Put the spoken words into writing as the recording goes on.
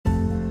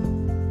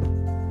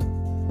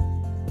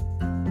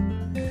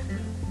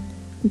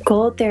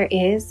Gold there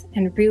is,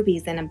 and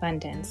rubies in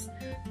abundance,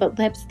 but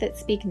lips that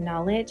speak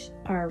knowledge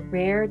are a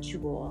rare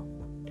jewel.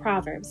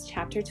 Proverbs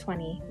chapter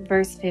 20,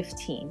 verse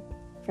 15,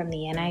 from the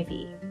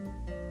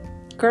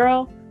NIV.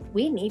 Girl,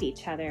 we need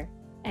each other,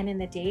 and in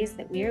the days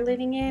that we are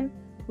living in,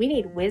 we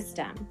need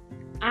wisdom.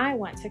 I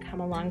want to come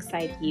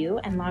alongside you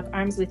and lock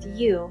arms with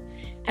you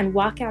and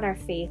walk out our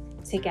faith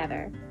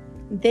together.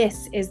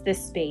 This is the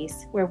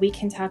space where we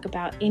can talk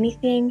about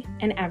anything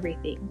and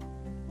everything.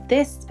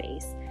 This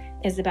space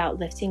is about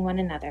lifting one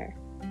another.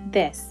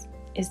 This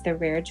is the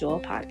Rare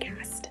Jewel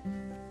Podcast.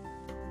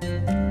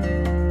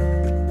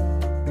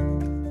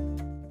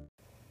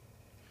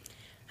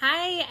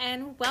 Hi,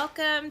 and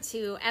welcome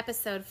to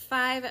episode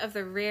 5 of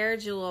the Rare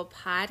Jewel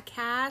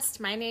Podcast.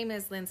 My name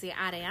is Lindsay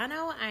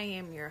Arellano. I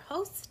am your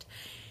host,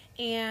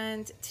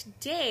 and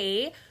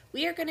today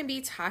we are going to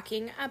be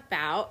talking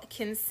about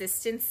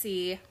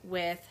consistency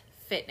with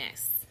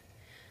fitness.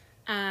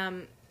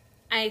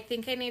 I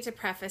think I need to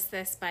preface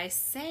this by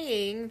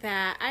saying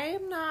that I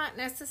am not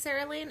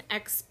necessarily an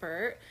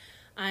expert.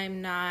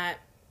 I'm not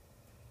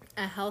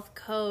a health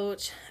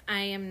coach.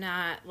 I am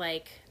not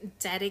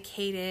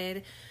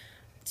dedicated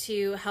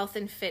to health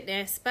and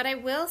fitness, but I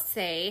will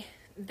say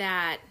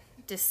that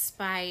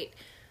despite,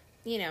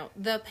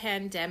 the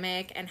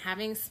pandemic and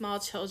having small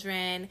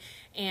children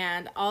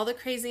and all the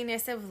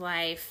craziness of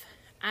life,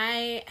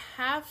 I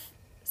have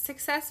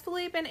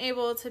successfully been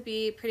able to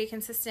be pretty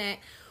consistent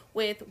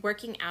with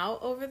working out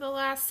over the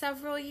last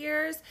several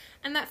years,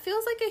 and that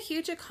feels like a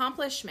huge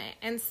accomplishment.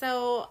 And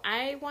so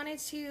I wanted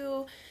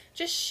to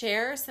just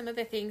share some of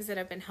the things that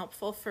have been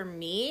helpful for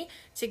me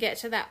to get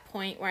to that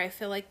point where I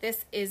feel like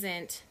this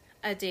isn't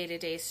a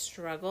day-to-day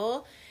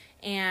struggle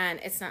and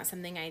it's not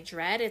something I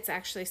dread. It's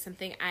actually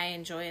something I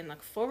enjoy and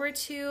look forward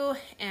to.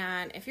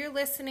 And if you're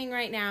listening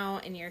right now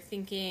and you're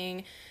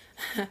thinking,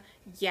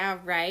 yeah,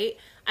 right,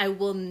 I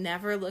will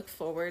never look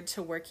forward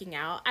to working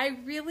out, I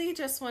really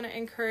just want to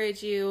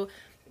encourage you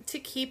to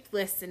keep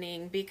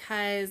listening,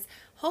 because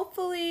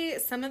hopefully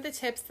some of the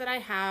tips that I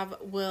have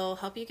will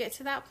help you get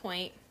to that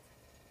point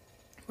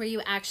where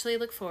you actually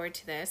look forward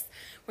to this,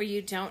 where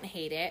you don't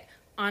hate it.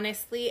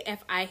 Honestly,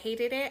 if I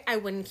hated it, I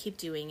wouldn't keep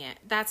doing it.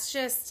 That's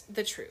just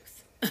the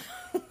truth.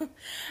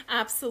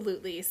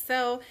 Absolutely.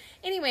 So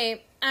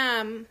anyway,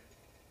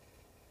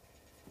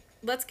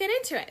 let's get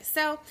into it.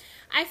 So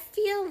I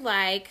feel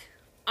like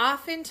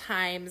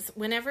oftentimes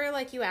whenever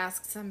you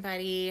ask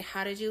somebody,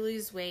 how did you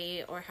lose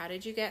weight or how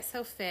did you get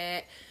so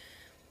fit?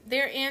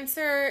 Their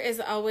answer is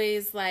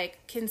always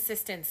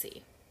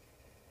consistency.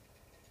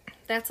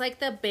 That's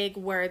the big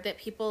word that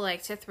people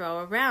like to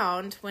throw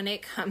around when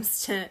it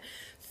comes to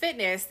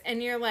fitness.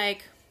 And you're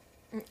like,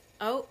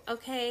 oh,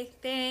 okay,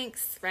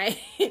 thanks, right?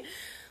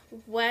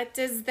 What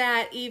does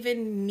that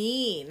even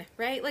mean,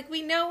 right?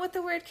 We know what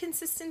the word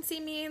consistency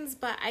means,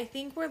 but I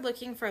think we're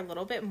looking for a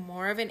little bit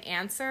more of an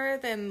answer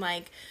than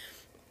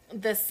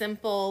the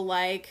simple,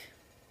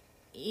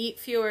 eat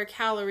fewer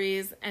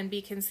calories and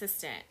be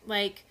consistent,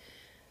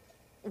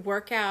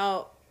 work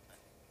out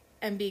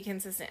and be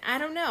consistent. I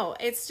don't know.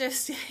 It's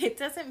just, it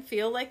doesn't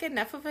feel like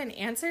enough of an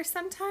answer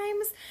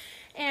sometimes.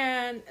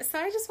 And so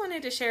I just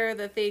wanted to share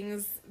the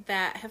things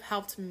that have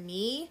helped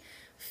me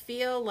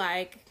feel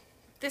like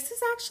this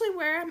is actually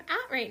where I'm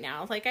at right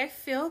now. I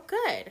feel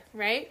good,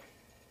 right?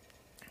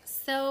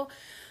 So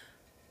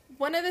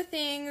one of the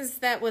things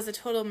that was a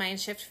total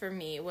mind shift for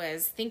me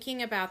was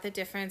thinking about the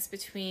difference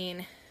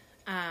between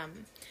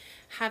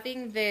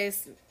having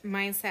this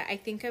mindset. I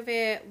think of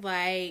it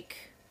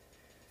like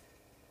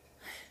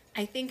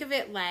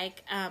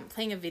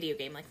playing a video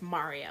game like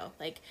Mario.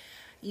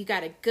 You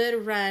got a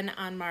good run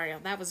on Mario.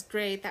 That was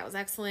great. That was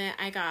excellent.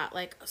 I got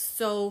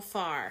so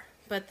far,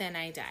 but then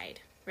I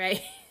died,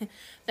 right?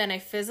 Then I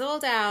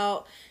fizzled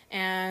out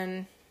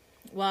and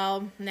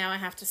now I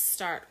have to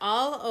start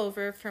all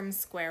over from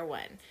square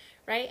one,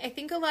 right? I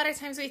think a lot of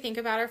times we think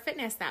about our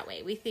fitness that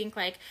way. We think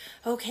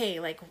okay,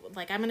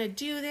 I'm going to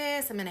do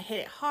this. I'm going to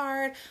hit it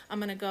hard. I'm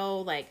going to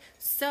go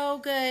so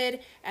good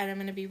and I'm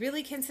going to be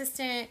really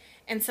consistent.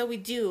 And so we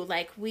do,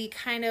 we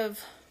kind of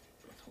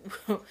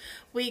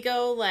we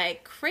go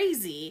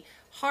crazy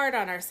hard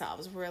on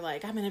ourselves. We're I'm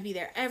going to be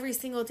there every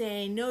single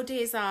day, no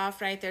days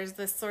off, right? There's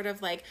this sort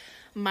of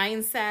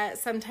mindset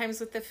sometimes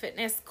with the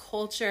fitness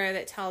culture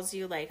that tells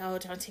you oh,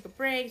 don't take a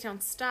break,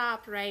 don't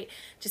stop, right?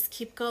 Just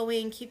keep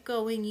going,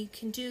 you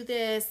can do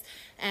this.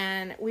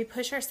 And we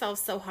push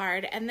ourselves so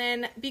hard. And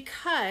then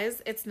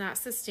because it's not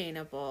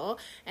sustainable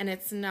and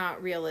it's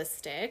not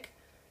realistic,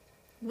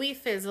 we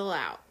fizzle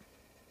out.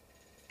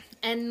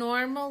 And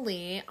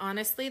normally,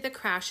 honestly, the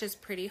crash is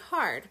pretty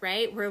hard,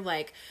 right? We're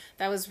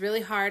that was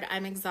really hard.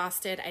 I'm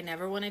exhausted. I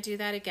never want to do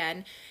that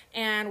again.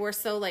 And we're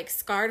so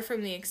scarred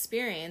from the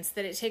experience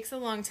that it takes a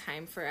long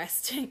time for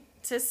us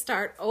to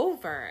start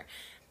over.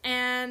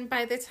 And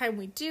by the time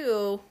we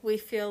do, we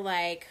feel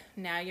like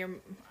now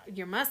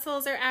your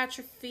muscles are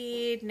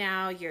atrophied,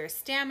 now your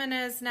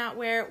stamina is not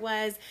where it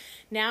was.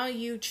 Now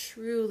you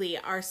truly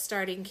are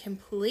starting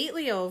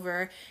completely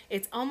over.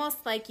 It's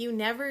almost like you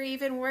never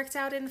even worked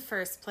out in the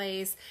first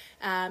place.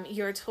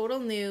 You're a total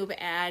noob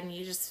and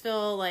you just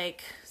feel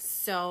like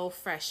so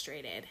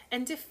frustrated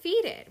and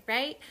defeated,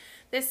 right?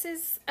 This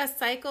is a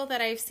cycle that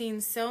I've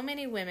seen so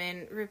many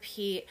women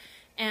repeat,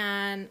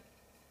 and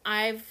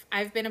I've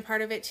been a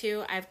part of it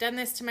too. I've done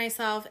this to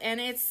myself,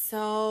 and it's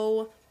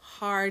so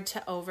hard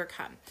to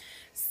overcome.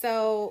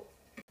 So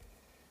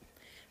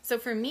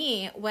for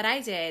me, what I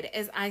did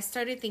is I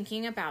started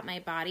thinking about my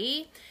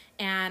body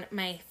and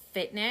my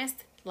fitness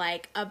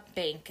like a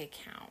bank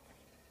account.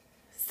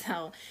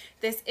 So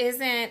this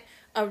isn't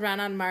a run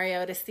on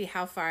Mario to see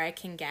how far I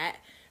can get.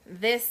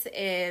 This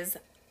is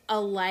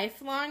a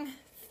lifelong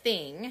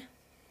thing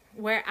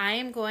where I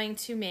am going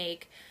to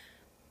make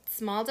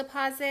small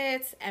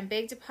deposits and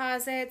big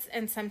deposits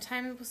and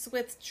sometimes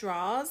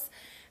withdrawals,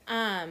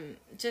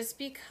 just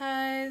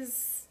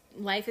because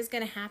life is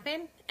going to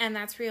happen and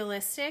that's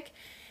realistic.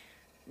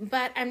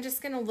 But I'm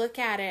just going to look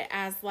at it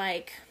as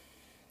like,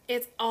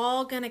 it's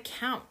all going to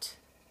count,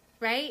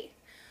 right?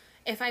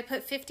 If I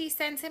put 50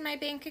 cents in my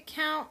bank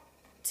account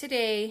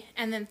today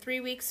and then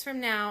 3 weeks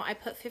from now, I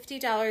put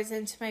 $50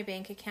 into my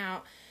bank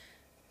account,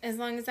 as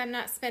long as I'm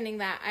not spending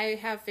that, I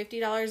have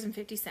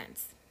 $50.50,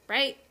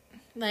 right?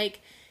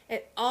 Like,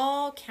 it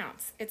all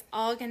counts. It's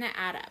all going to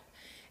add up.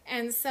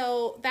 And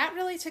so that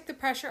really took the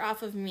pressure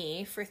off of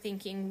me for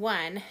thinking,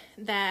 one,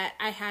 that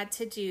I had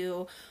to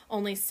do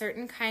only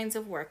certain kinds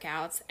of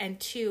workouts, and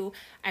two,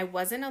 I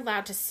wasn't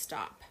allowed to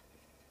stop.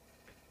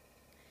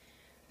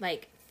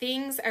 Like,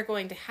 things are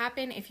going to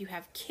happen. If you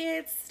have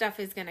kids, stuff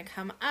is going to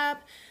come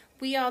up.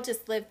 We all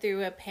just lived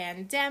through a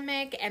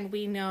pandemic, and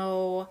we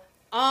know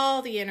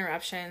all the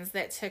interruptions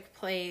that took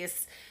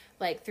place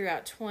like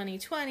throughout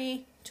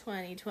 2020,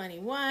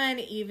 2021,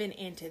 even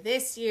into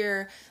this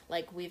year.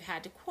 Like, we've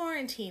had to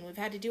quarantine, we've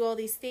had to do all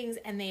these things,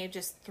 and they have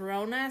just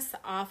thrown us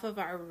off of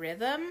our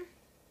rhythm.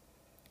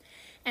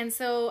 And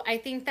so I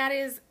think that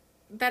is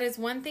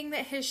one thing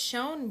that has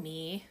shown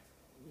me,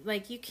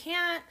 like, you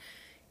can't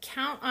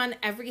count on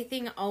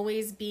everything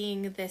always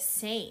being the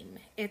same.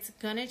 It's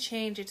gonna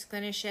change, it's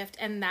gonna shift,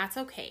 and that's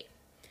okay.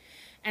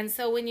 And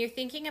so when you're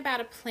thinking about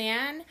a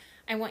plan,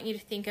 I want you to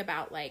think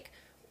about like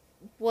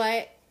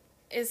what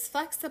is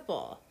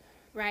flexible,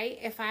 right?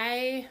 If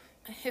I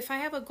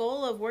have a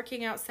goal of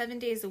working out 7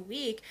 days a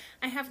week,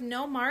 I have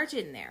no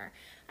margin there.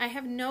 I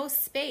have no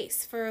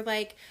space for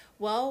like,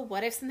 well,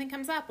 what if something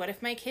comes up? What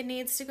if my kid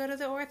needs to go to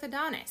the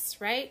orthodontist,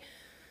 right?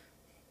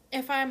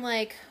 If I'm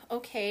like,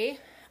 okay,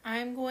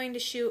 I'm going to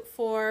shoot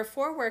for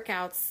 4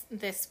 workouts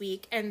this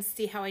week and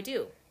see how I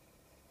do.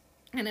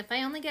 And if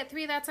I only get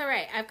 3, that's all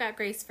right. I've got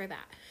grace for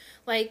that.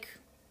 Like,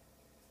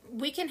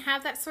 we can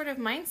have that sort of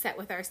mindset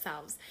with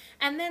ourselves.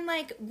 And then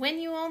like when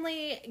you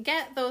only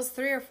get those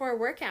 3 or 4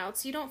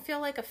 workouts, you don't feel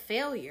like a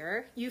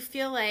failure. You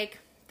feel like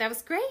that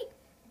was great.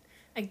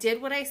 I did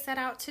what I set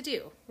out to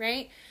do,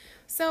 right?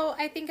 So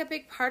I think a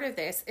big part of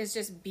this is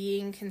just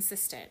being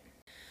consistent.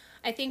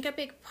 I think a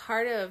big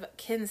part of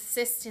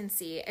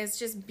consistency is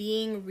just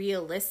being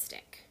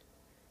realistic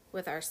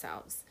with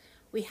ourselves.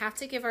 We have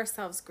to give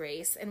ourselves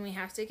grace, and we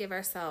have to give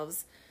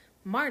ourselves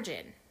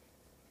margin,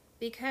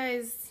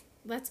 because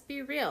let's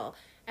be real,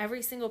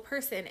 every single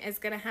person is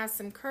going to have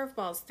some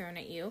curveballs thrown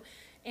at you,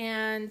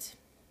 and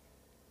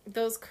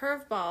those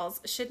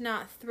curveballs should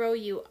not throw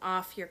you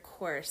off your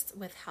course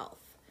with health.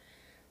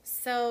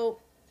 So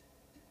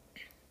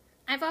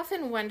I've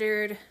often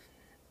wondered,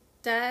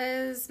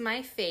 does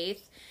my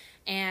faith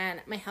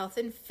and my health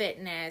and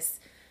fitness,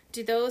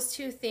 do those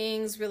two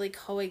things really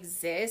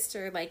coexist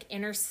or like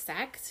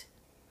intersect?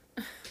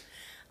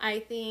 I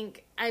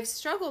think I've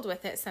struggled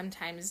with it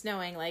sometimes,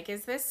 knowing like,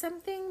 is this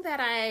something that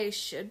I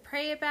should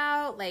pray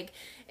about? Like,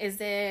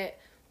 is it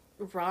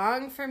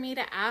wrong for me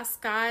to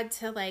ask God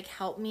to like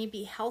help me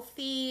be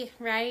healthy,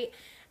 right?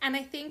 And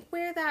I think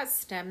where that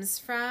stems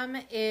from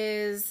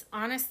is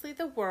honestly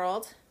the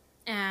world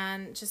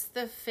and just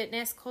the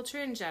fitness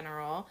culture in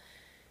general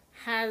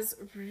has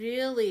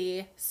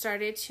really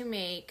started to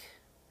make,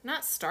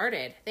 not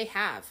started, they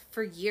have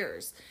for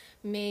years,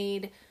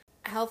 made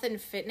health and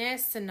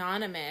fitness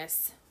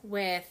synonymous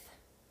with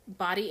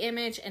body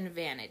image and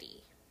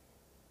vanity.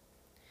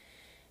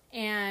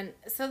 And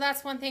so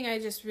that's one thing I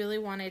just really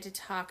wanted to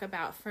talk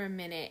about for a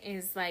minute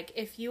is like,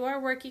 if you are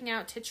working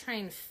out to try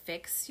and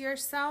fix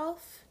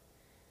yourself,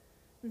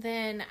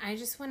 then I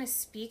just want to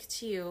speak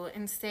to you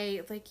and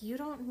say, like, you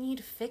don't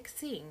need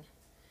fixing.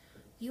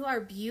 You are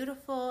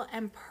beautiful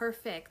and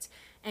perfect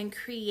and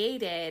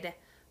created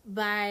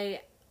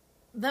by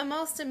the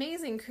most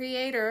amazing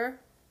creator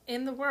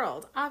in the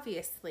world,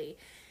 obviously.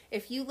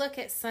 If you look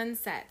at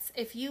sunsets,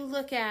 if you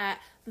look at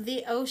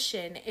the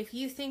ocean, if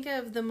you think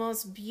of the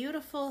most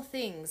beautiful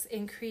things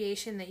in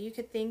creation that you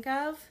could think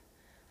of,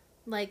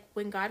 like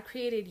when God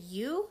created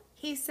you,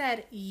 he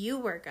said you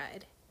were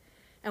good.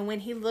 And when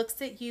he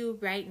looks at you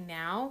right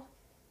now,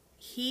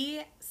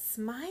 He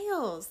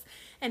smiles,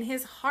 and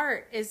his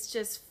heart is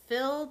just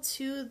filled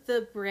to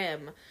the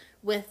brim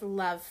with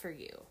love for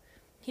you.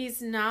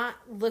 He's not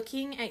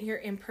looking at your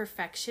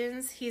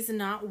imperfections. He's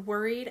not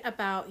worried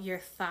about your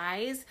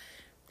thighs.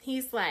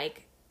 He's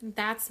like,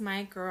 that's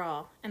my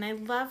girl, and I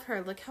love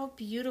her. Look how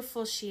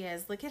beautiful she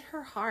is. Look at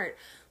her heart.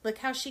 Look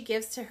how she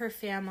gives to her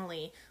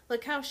family.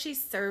 Look how she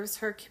serves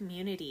her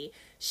community.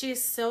 She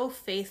is so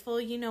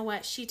faithful. You know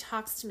what? She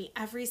talks to me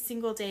every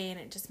single day, and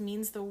it just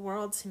means the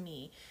world to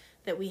me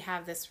that we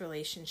have this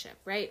relationship,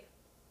 right?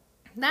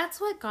 That's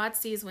what God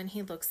sees when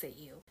he looks at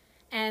you.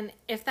 And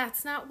if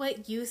that's not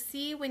what you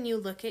see when you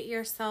look at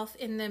yourself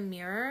in the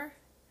mirror,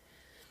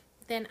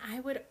 then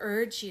I would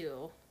urge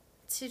you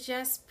to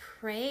just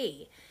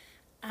pray.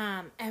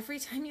 Every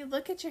time you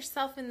look at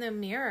yourself in the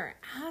mirror,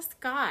 ask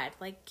God,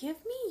 like, give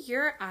me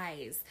your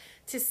eyes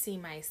to see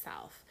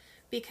myself,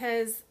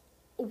 because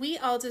we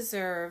all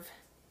deserve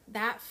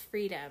that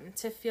freedom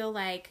to feel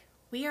like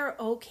we are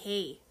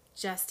okay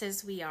just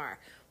as we are.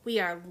 We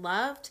are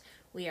loved,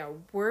 we are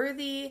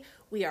worthy,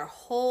 we are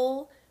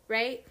whole,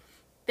 right?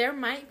 There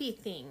might be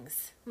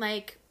things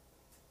like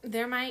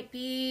there might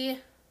be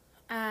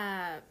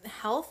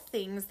health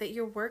things that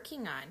you're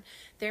working on.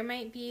 There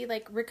might be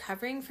like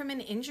recovering from an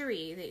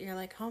injury that you're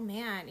like, oh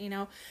man,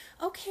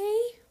 okay,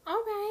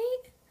 all right.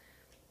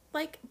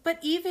 Like, but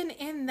even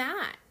in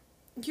that,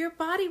 your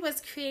body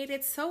was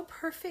created so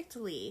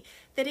perfectly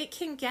that it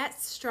can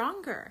get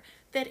stronger,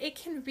 that it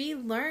can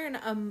relearn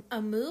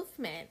a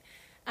movement,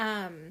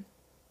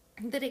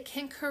 that it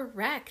can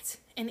correct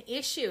an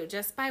issue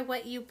just by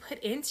what you put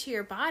into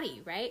your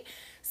body, right?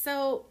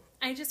 So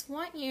I just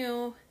want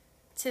you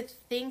to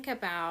think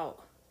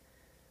about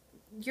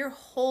your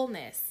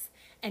wholeness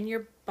and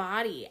your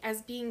body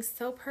as being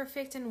so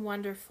perfect and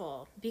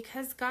wonderful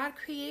because God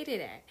created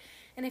it.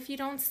 And if you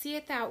don't see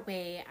it that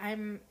way,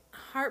 I'm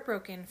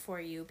heartbroken for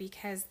you,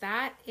 because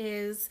that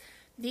is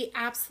the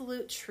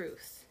absolute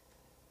truth.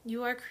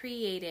 You are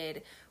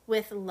created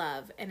with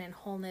love and in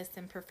wholeness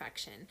and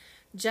perfection,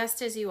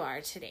 just as you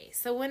are today.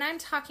 So when I'm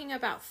talking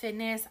about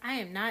fitness, I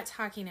am not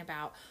talking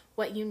about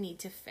what you need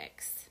to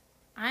fix.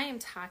 I am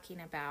talking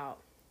about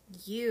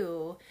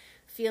you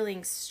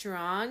feeling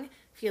strong,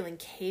 feeling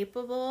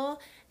capable,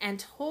 and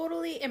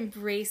totally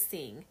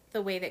embracing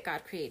the way that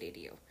God created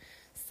you.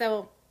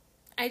 So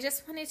I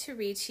just wanted to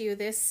read to you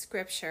this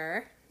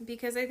scripture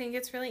because I think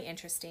it's really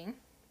interesting.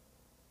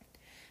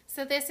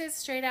 So this is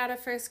straight out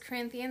of 1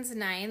 Corinthians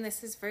 9.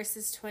 This is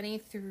verses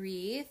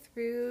 23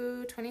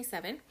 through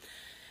 27.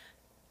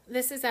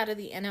 This is out of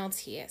the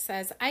NLT. It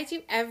says, I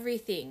do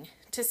everything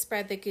to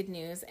spread the good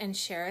news and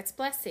share its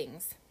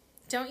blessings.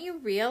 Don't you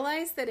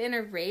realize that in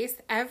a race,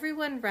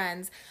 everyone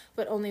runs,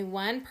 but only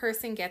one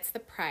person gets the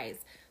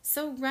prize?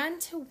 So run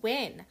to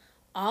win.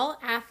 All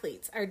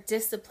athletes are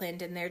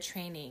disciplined in their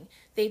training.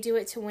 They do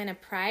it to win a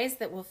prize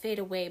that will fade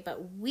away,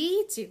 but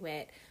we do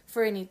it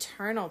for an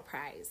eternal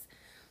prize.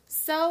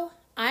 So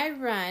I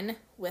run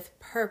with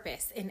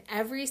purpose in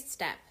every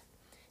step,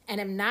 and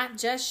am not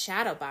just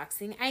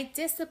shadowboxing. I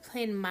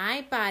discipline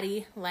my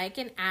body like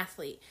an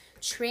athlete,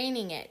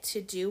 training it to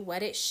do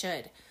what it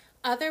should.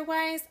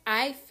 Otherwise,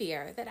 I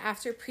fear that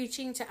after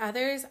preaching to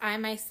others, I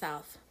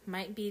myself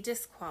might be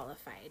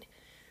disqualified.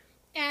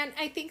 And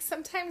I think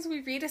sometimes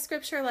we read a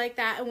scripture like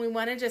that and we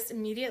want to just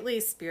immediately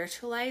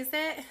spiritualize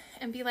it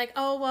and be like,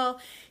 oh, well,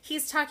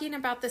 he's talking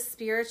about the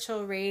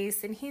spiritual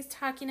race and he's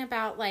talking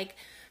about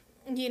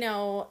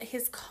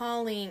his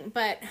calling.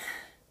 But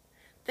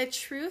the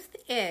truth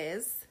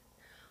is,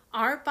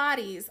 our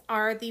bodies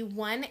are the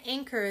one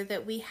anchor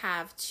that we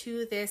have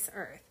to this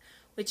earth,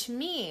 which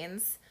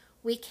means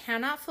we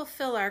cannot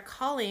fulfill our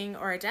calling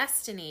or our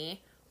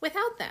destiny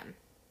without them.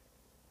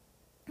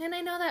 And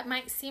I know that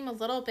might seem a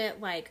little bit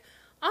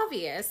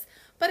obvious,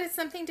 but it's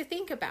something to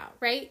think about,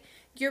 right?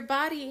 Your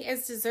body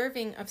is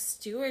deserving of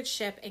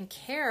stewardship and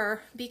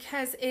care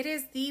because it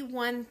is the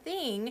one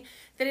thing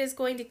that is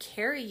going to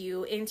carry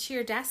you into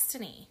your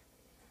destiny.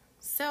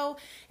 So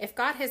if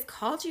God has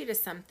called you to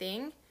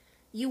something,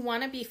 you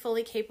want to be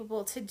fully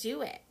capable to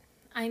do it.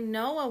 I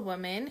know a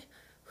woman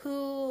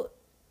who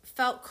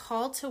felt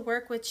called to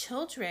work with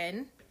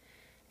children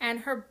and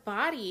her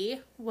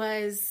body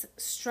was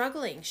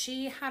struggling.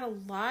 She had a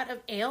lot of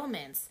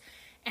ailments.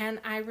 And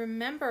I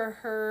remember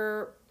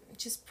her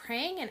just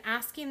praying and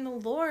asking the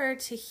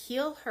Lord to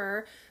heal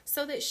her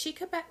so that she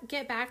could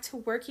get back to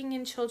working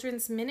in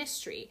children's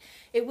ministry.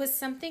 It was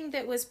something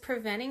that was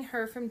preventing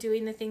her from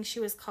doing the things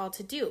she was called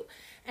to do.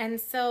 And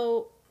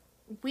so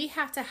we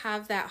have to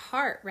have that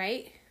heart,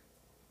 right?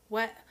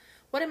 What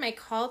am I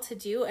called to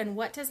do, and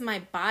what does my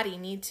body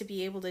need to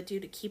be able to do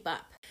to keep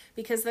up?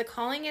 Because the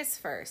calling is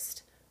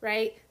first,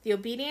 right? The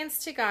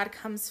obedience to God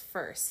comes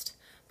first.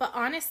 But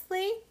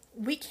honestly,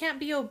 we can't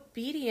be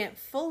obedient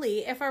fully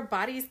if our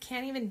bodies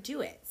can't even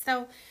do it.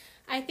 So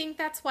I think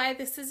that's why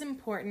this is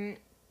important,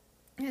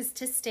 is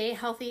to stay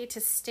healthy, to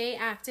stay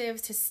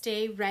active, to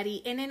stay ready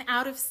in and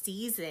out of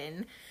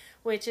season,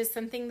 which is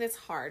something that's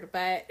hard.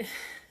 But,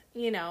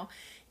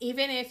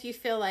 even if you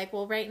feel like,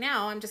 well, right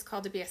now I'm just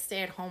called to be a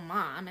stay-at-home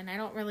mom and I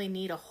don't really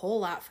need a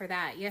whole lot for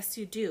that. Yes,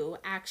 you do,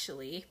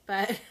 actually,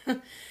 but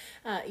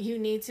you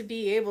need to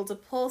be able to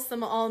pull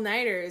some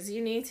all-nighters.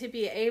 You need to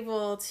be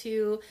able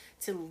to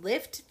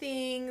lift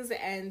things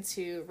and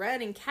to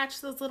run and catch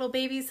those little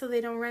babies so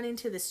they don't run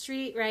into the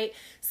street, right?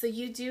 So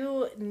you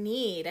do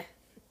need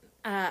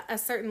a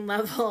certain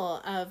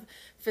level of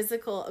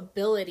physical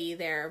ability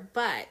there,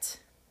 but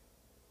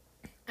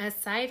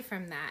aside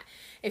from that,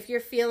 if you're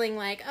feeling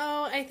like,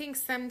 oh, I think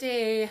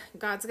someday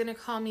God's going to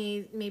call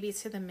me maybe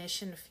to the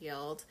mission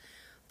field,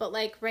 but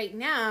like right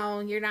now,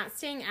 you're not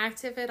staying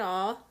active at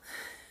all.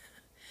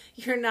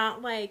 You're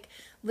not like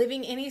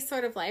living any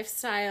sort of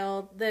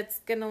lifestyle that's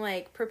going to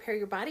like prepare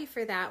your body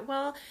for that.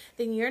 Well,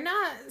 then you're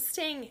not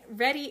staying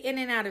ready in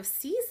and out of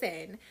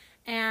season.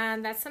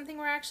 And that's something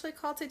we're actually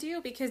called to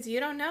do, because you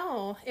don't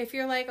know if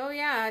you're like, oh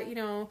yeah,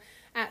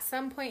 at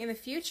some point in the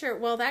future,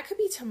 well, that could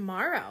be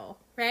tomorrow,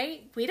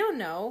 right? We don't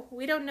know.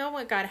 We don't know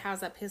what God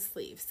has up his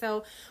sleeve.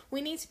 So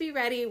we need to be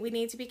ready. We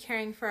need to be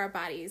caring for our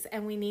bodies,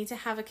 and we need to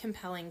have a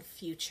compelling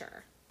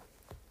future,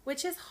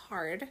 which is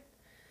hard.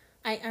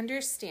 I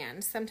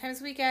understand.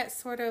 Sometimes we get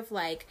sort of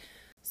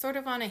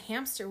on a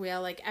hamster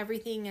wheel, like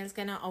everything is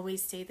going to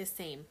always stay the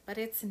same, but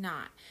it's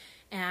not.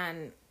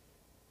 And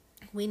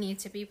we need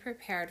to be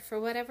prepared for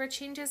whatever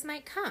changes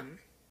might come.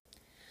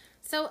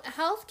 So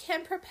health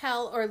can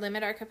propel or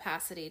limit our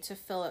capacity to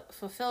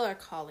fulfill our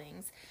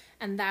callings,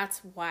 and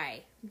that's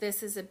why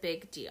this is a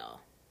big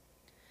deal.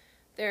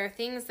 There are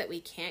things that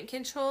we can't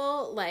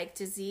control, like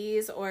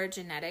disease or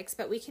genetics,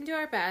 but we can do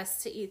our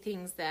best to eat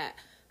things that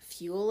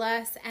fuel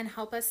us and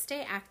help us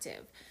stay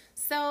active.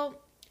 So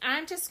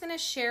I'm just going to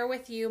share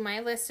with you my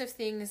list of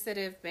things that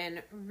have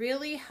been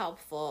really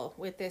helpful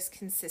with this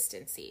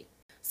consistency.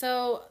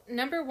 So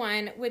number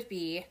 1 would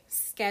be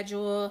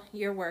schedule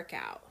your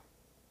workout.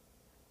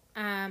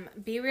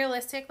 Be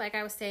realistic, like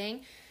I was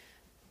saying.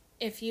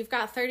 If you've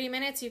got 30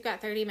 minutes, you've got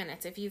 30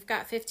 minutes. If you've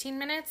got 15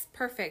 minutes,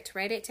 perfect.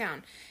 Write it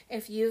down.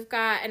 If you've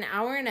got an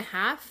hour and a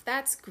half,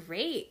 that's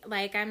great.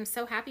 Like, I'm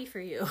so happy for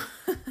you.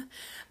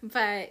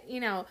 But,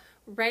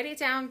 write it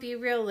down, be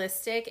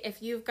realistic.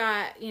 If you've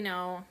got,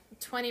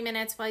 20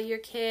 minutes while your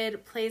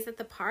kid plays at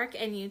the park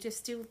and you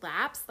just do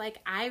laps, like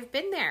I've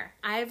been there.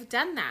 I've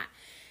done that.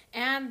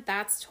 And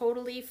that's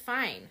totally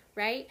fine,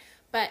 right?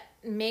 But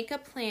make a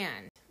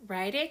plan.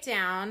 Write it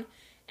down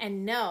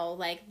and know,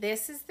 like,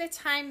 this is the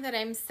time that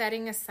I'm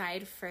setting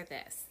aside for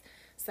this.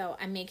 So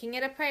I'm making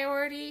it a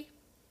priority.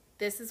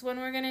 This is when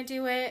we're going to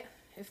do it.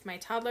 If my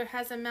toddler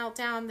has a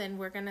meltdown, then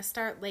we're going to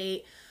start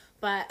late.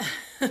 But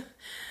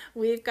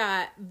we've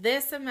got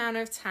this amount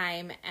of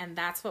time, and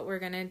that's what we're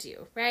going to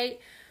do,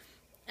 right?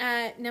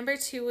 Number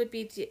 2 would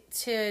be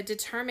to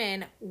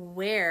determine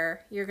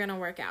where you're going to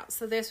work out.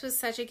 So this was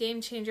such a game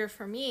changer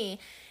for me,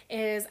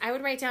 is I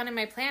would write down in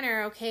my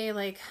planner, okay,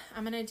 like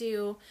I'm going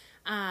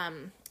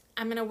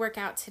to work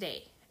out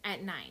today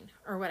at 9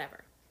 or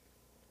whatever.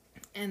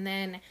 And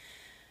then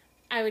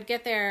I would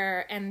get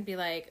there and be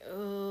like,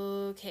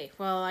 okay,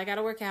 well, I got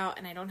to work out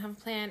and I don't have a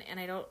plan and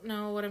I don't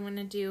know what I'm going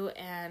to do,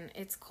 and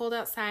it's cold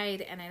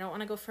outside and I don't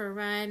want to go for a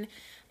run,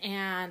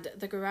 and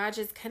the garage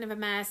is kind of a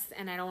mess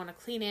and I don't want to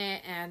clean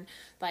it, and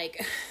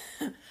like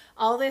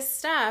all this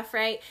stuff,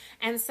 right?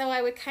 And so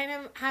I would kind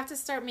of have to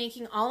start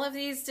making all of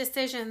these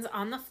decisions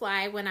on the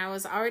fly when I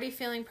was already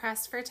feeling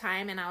pressed for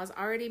time and I was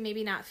already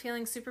maybe not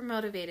feeling super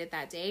motivated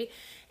that day,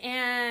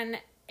 and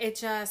it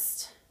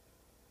just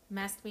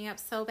messed me up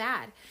so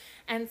bad.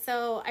 And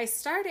so I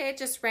started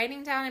just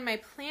writing down in my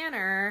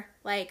planner,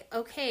 like,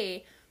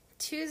 okay,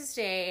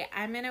 Tuesday,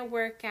 I'm going to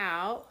work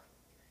out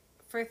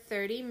for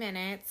 30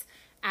 minutes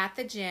at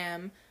the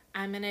gym.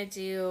 I'm going to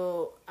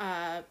do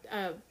a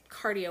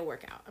cardio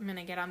workout. I'm going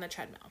to get on the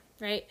treadmill,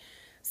 right?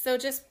 So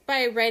just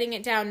by writing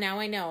it down, now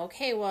I know,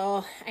 okay,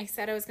 well, I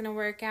said I was going to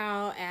work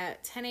out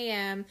at 10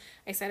 a.m.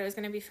 I said it was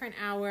going to be for an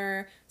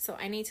hour. So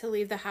I need to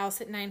leave the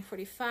house at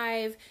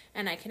 9:45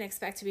 and I can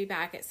expect to be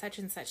back at such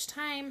and such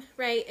time,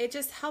 right? It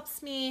just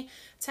helps me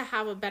to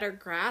have a better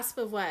grasp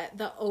of what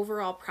the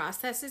overall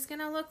process is going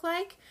to look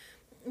like.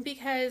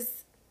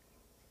 Because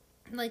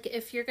like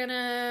if you're going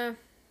to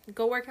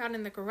go work out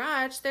in the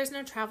garage, there's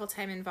no travel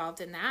time involved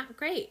in that.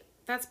 Great.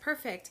 That's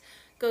perfect.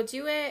 Go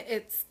do it.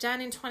 It's done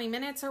in 20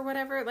 minutes or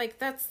whatever. Like,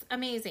 that's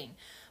amazing.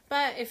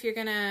 But if you're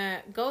going to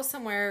go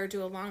somewhere or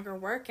do a longer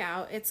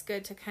workout, it's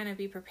good to kind of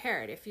be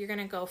prepared. If you're going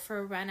to go for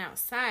a run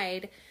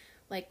outside,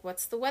 like,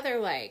 what's the weather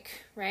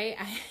like, right?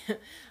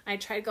 I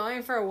tried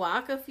going for a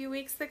walk a few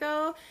weeks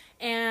ago,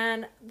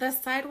 and the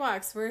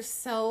sidewalks were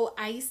so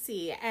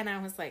icy, and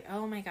I was like,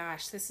 oh my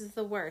gosh, this is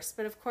the worst.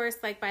 But of course,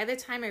 like, by the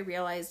time I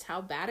realized how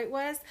bad it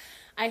was,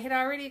 I had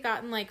already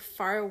gotten like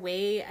far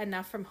away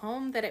enough from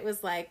home that it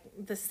was like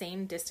the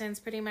same distance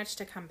pretty much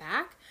to come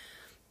back.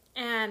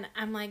 And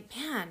I'm like,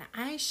 man,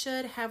 I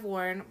should have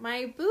worn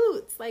my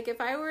boots. Like if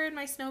I were in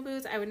my snow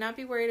boots, I would not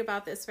be worried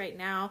about this right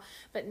now.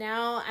 But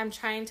now I'm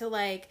trying to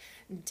like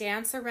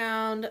dance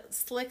around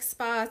slick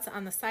spots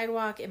on the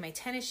sidewalk in my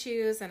tennis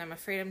shoes. And I'm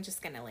afraid I'm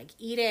just going to like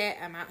eat it.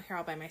 I'm out here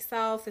all by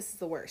myself. This is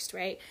the worst,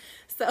 right?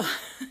 So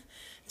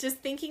just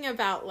thinking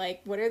about like,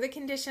 what are the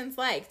conditions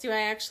like? Do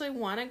I actually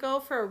want to go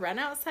for a run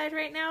outside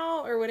right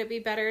now? Or would it be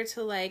better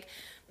to like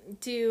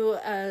do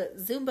a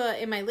Zumba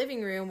in my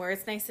living room where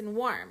it's nice and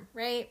warm,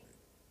 right?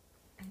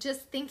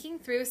 Just thinking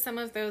through some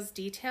of those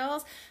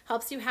details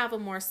helps you have a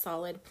more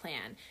solid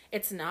plan.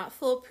 It's not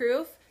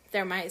foolproof.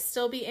 There might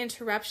still be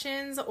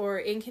interruptions or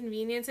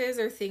inconveniences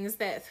or things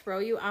that throw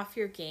you off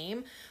your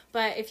game.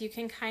 But if you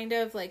can kind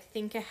of like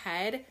think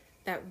ahead,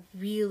 that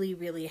really,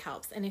 really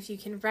helps. And if you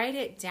can write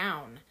it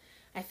down,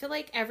 I feel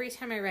like every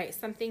time I write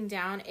something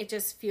down, it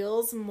just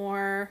feels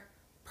more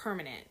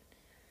permanent.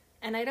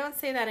 And I don't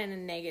say that in a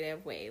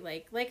negative way.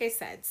 Like I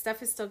said,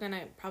 stuff is still going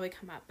to probably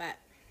come up, but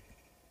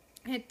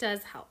it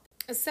does help.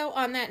 So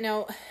on that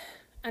note,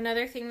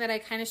 another thing that I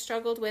kind of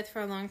struggled with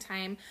for a long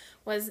time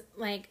was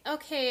like,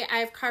 okay,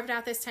 I've carved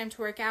out this time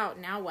to work out.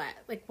 Now what?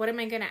 Like, what am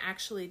I going to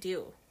actually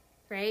do?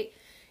 Right?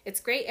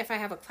 It's great if I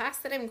have a class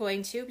that I'm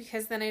going to,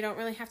 because then I don't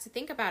really have to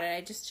think about it.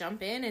 I just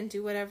jump in and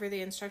do whatever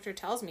the instructor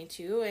tells me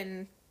to,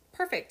 and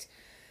perfect.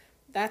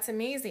 That's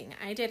amazing.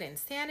 I did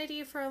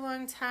Insanity for a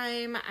long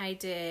time. I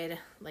did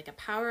like a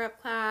power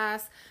up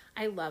class.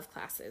 I love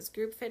classes.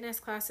 Group fitness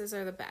classes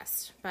are the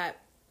best. But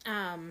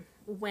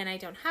when I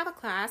don't have a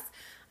class,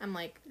 I'm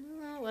like,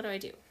 what do I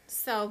do?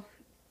 So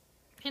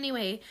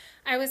anyway,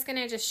 I was going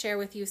to just share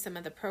with you some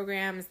of the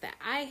programs that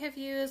I have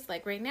used.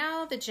 Like right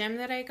now, the gym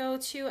that I go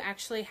to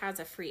actually has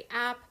a free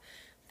app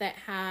that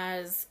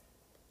has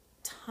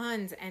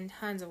tons and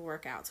tons of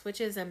workouts,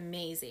 which is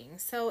amazing.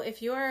 So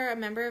if you're a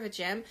member of a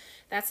gym,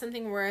 that's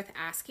something worth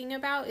asking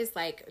about, is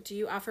like, do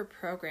you offer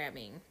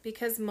programming?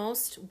 Because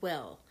most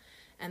will.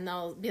 And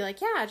they'll be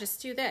like, yeah,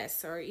 just do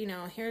this, or, you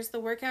know, here's the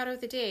workout of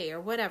the day, or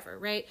whatever,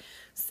 right?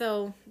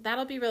 So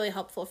that'll be really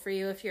helpful for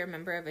you if you're a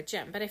member of a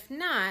gym. But if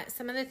not,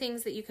 some of the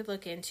things that you could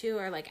look into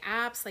are like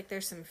apps. Like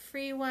there's some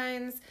free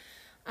ones.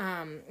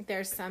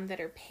 There's some that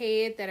are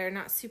paid that are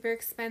not super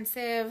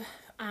expensive.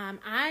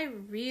 I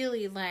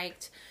really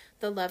liked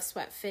the Love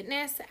Sweat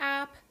Fitness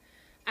app.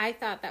 I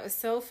thought that was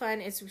so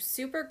fun. It's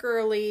super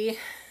girly.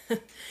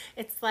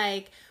 It's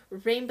like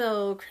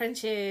rainbow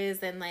crunches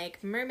and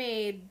like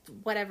mermaid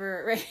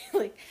whatever, right?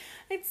 Like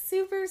it's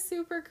super,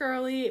 super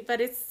girly, but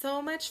it's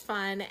so much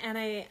fun. And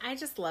I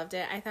just loved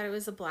it. I thought it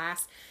was a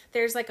blast.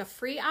 There's like a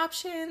free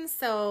option.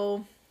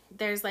 So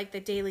there's like the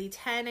Daily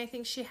 10, I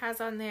think she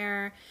has on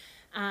there,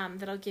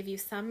 that'll give you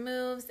some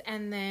moves.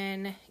 And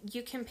then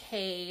you can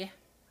pay.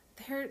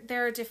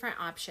 There are different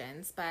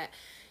options, but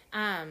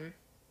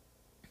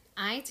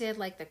I did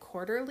like the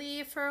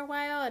quarterly for a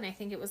while, and I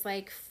think it was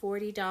like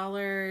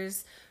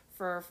 $40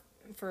 for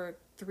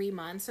 3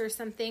 months or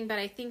something, but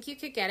I think you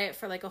could get it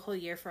for like a whole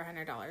year for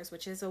 $100,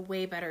 which is a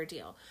way better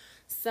deal.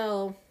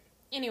 So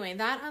anyway,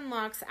 that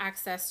unlocks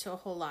access to a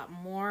whole lot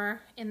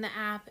more in the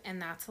app,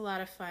 and that's a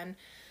lot of fun.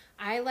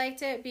 I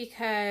liked it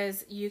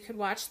because you could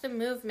watch the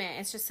movement.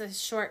 It's just a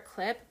short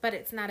clip, but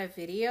it's not a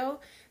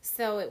video,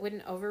 so it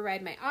wouldn't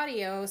override my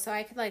audio. So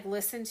I could like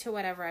listen to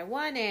whatever I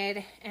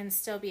wanted and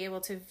still be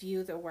able to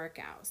view the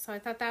workout. So I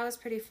thought that was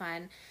pretty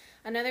fun.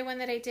 Another one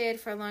that I did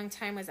for a long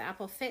time was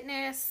Apple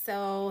Fitness.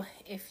 So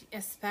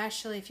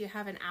especially if you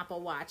have an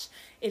Apple Watch,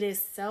 it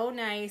is so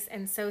nice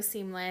and so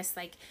seamless.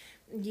 Like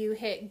you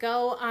hit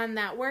go on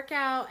that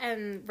workout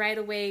and right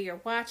away your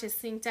watch is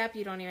synced up.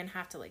 You don't even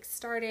have to like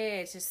start it.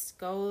 It just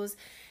goes,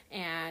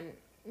 and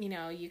you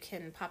know, you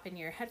can pop in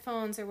your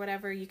headphones or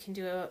whatever. You can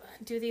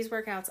do these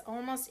workouts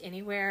almost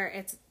anywhere.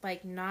 It's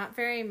like not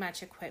very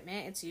much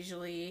equipment. It's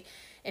usually,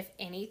 if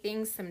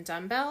anything, some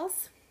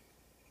dumbbells,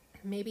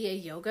 maybe a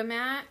yoga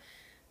mat.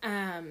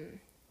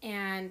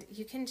 And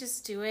you can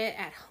just do it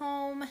at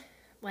home,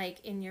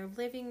 like in your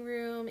living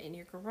room, in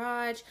your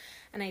garage.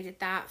 And I did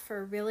that for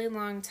a really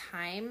long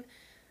time.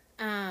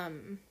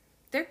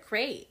 They're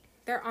great.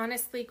 They're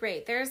honestly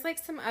great. There's like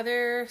some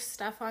other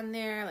stuff on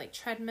there, like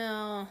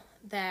treadmill,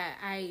 that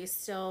I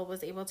still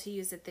was able to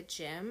use at the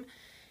gym.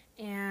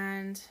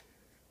 And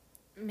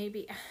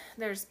maybe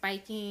there's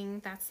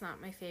biking. That's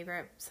not my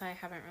favorite, so I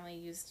haven't really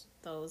used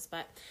those.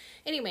 But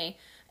anyway,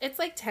 it's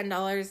like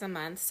 $10 a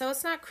month, so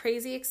it's not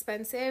crazy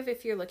expensive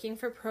if you're looking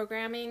for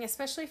programming,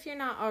 especially if you're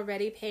not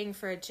already paying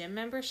for a gym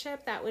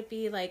membership. That would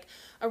be like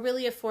a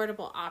really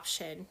affordable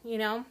option, you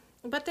know?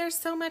 But there's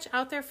so much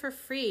out there for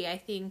free. I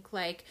think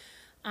like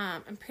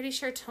I'm pretty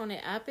sure Tone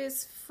It Up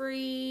is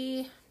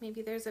free.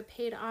 Maybe there's a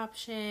paid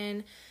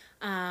option.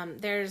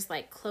 There's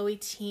like Chloe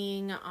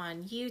Ting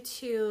on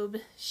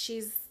YouTube.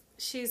 She's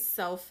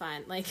so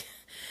fun. Like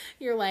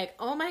you're like,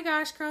 oh my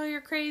gosh, girl, you're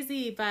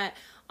crazy. But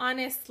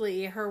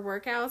honestly, her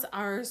workouts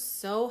are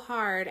so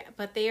hard,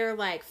 but they are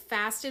like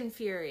fast and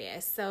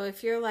furious. So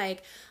if you're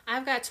like,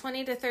 I've got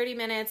 20 to 30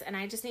 minutes and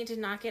I just need to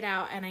knock it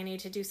out and I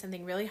need to do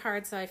something really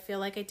hard so I feel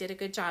like I did a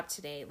good job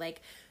today,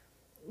 like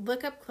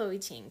look up Chloe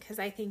Ting because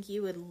I think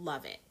you would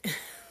love it.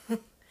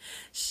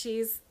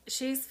 She's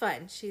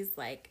fun. She's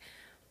like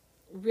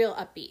real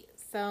upbeat.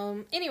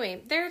 So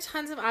anyway, there are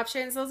tons of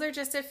options. Those are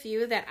just a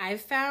few that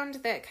I've found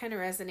that kind of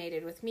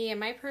resonated with me and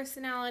my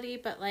personality.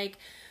 But like,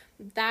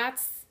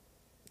 that's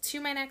to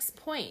my next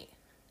point.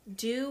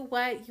 Do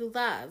what you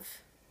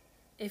love.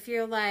 If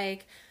you're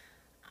like,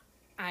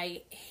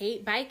 I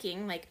hate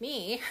biking like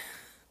me,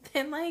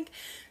 then like,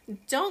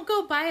 don't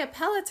go buy a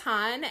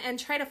Peloton and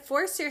try to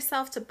force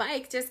yourself to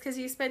bike just because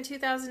you spent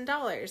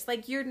 $2,000.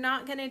 Like, you're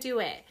not going to do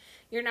it.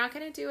 You're not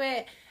going to do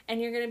it, and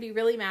you're going to be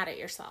really mad at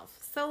yourself.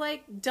 So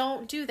like,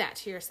 don't do that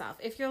to yourself.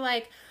 If you're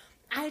like,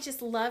 I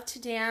just love to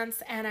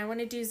dance and I want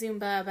to do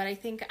Zumba, but I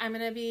think I'm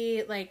going to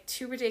be like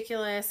too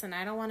ridiculous and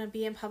I don't want to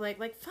be in public,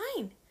 like,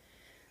 fine.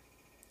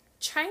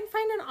 Try and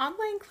find an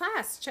online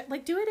class.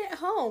 Like, do it at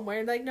home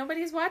where like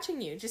nobody's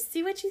watching you. Just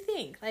see what you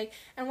think. Like,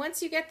 and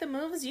once you get the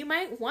moves, you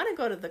might want to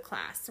go to the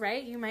class,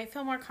 right? You might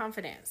feel more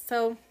confident.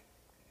 So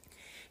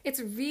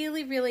it's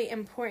really, really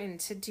important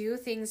to do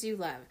things you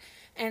love.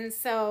 And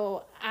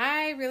so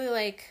I really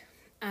like,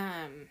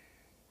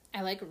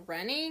 I like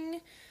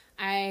running.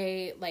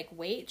 I like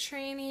weight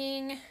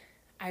training.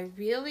 I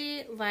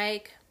really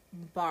like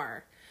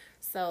barre.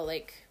 So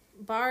like,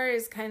 barre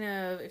is kind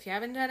of, if you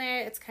haven't done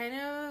it, it's kind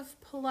of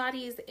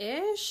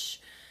Pilates-ish.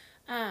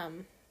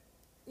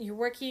 You're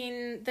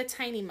working the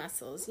tiny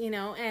muscles, you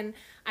know, and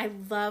I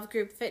love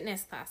group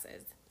fitness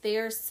classes. They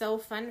are so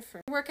fun for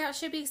me. Workout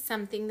should be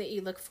something that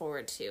you look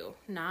forward to,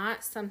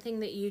 not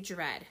something that you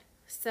dread.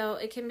 So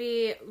it can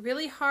be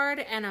really hard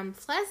and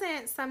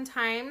unpleasant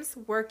sometimes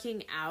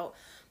working out,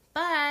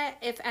 but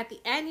if at the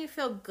end you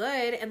feel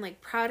good and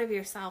like proud of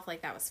yourself,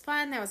 like that was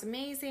fun, that was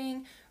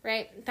amazing,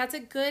 right? That's a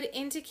good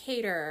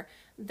indicator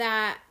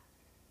that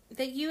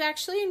you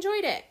actually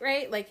enjoyed it,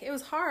 right? Like, it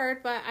was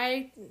hard, but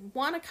I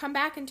want to come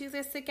back and do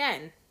this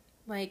again.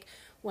 Like,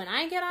 when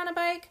I get on a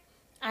bike,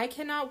 I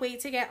cannot wait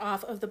to get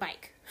off of the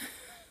bike.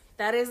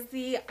 That is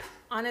the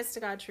honest to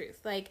God truth.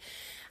 Like,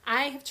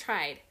 I have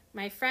tried.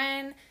 My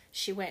friend,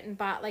 she went and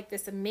bought like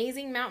this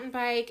amazing mountain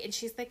bike, and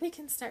she's like, we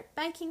can start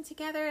biking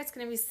together. It's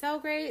going to be so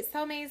great,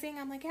 so amazing.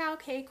 I'm like, yeah,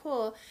 okay,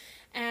 cool.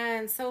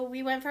 And so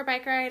we went for a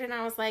bike ride, and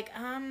I was like,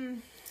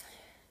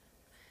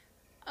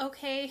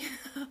 okay,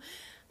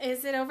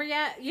 is it over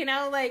yet? You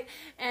know, like,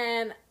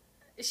 and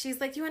she's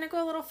like, you want to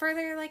go a little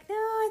further? Like, no,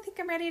 I think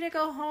I'm ready to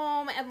go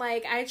home. And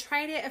like, I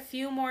tried it a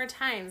few more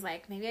times.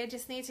 Like, maybe I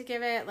just need to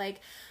give it like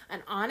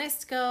an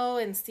honest go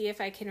and see if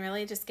I can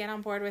really just get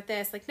on board with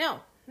this. Like,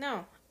 no.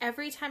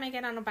 Every time I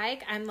get on a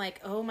bike, I'm like,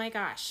 oh my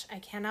gosh, I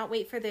cannot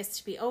wait for this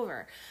to be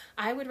over.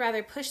 I would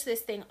rather push this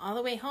thing all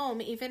the way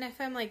home, even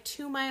if I'm like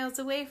 2 miles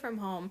away from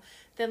home,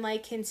 than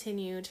like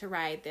continue to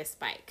ride this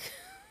bike.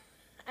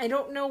 I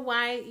don't know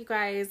why, you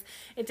guys,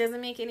 it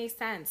doesn't make any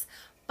sense.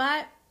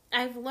 But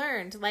I've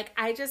learned, like,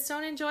 I just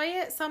don't enjoy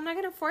it, so I'm not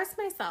going to force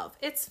myself.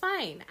 It's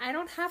fine. I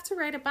don't have to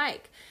ride a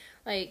bike.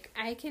 Like,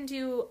 I can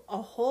do a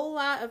whole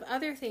lot of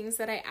other things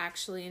that I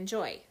actually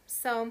enjoy.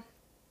 So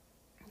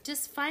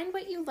just find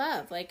what you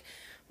love. Like,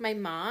 my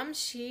mom,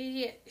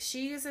 she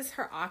uses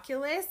her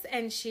Oculus,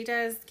 and she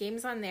does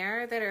games on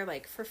there that are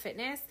like for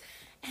fitness,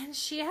 and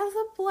she has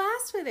a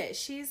blast with it.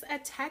 She's a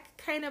tech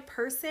kind of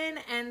person,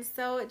 and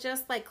so it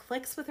just like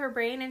clicks with her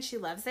brain, and she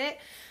loves it.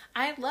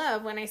 I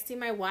love when I see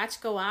my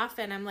watch go off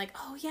and I'm like,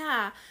 oh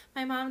yeah,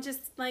 my mom just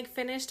like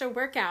finished a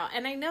workout,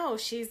 and I know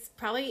she's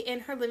probably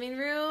in her living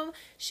room.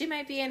 She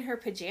might be in her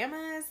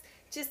pajamas,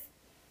 just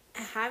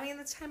having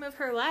the time of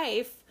her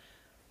life,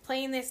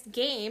 playing this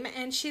game,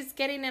 and she's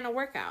getting in a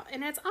workout,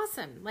 and it's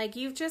awesome. Like,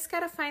 you've just got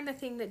to find the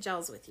thing that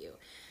gels with you,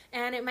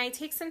 and it might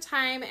take some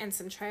time and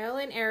some trial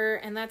and error,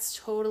 and that's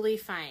totally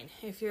fine.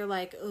 If you're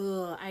like,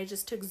 oh, I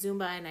just took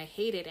Zumba and I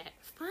hated it,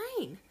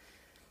 fine.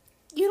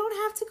 You don't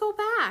have to go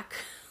back.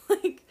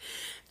 Like,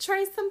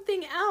 try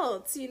something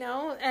else, you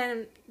know,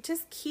 and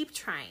just keep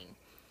trying.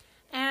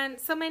 And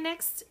so my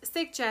next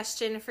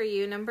suggestion for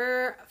you,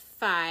 number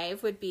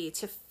 5, would be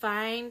to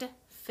find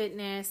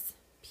fitness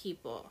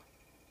people.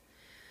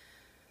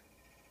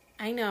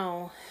 I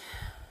know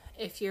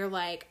if you're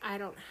like, I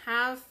don't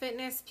have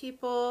fitness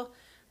people,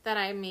 that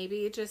I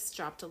maybe just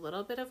dropped a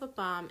little bit of a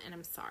bomb, and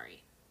I'm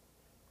sorry.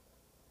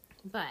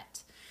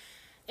 But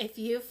if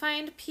you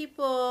find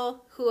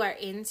people who are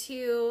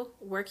into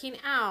working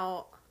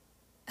out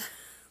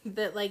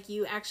that like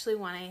you actually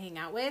want to hang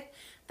out with,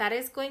 that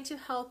is going to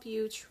help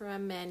you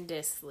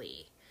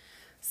tremendously.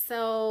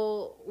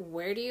 So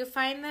where do you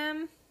find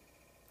them?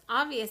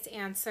 Obvious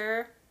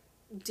answer,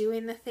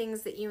 doing the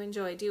things that you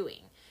enjoy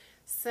doing.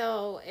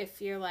 So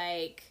if you're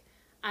like,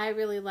 I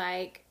really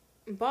like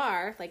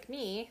barre, like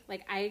me,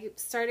 like I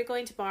started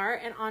going to barre,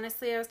 and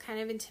honestly I was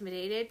kind of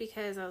intimidated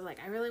because I was like,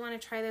 I really want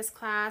to try this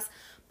class,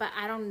 but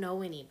I don't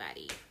know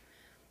anybody.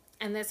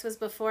 And this was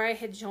before I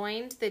had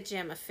joined the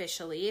gym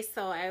officially,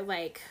 so I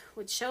like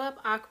would show up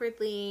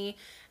awkwardly,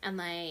 and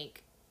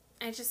like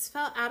I just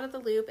felt out of the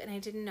loop and I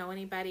didn't know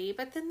anybody.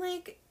 But then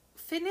like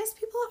fitness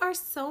people are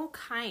so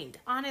kind,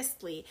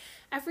 honestly.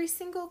 Every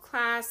single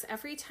class,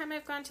 every time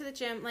I've gone to the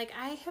gym, like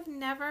I have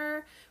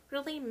never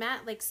really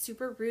met like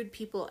super rude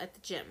people at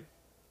the gym.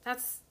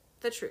 That's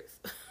the truth.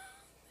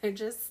 They're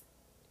just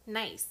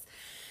nice.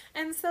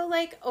 And so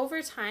like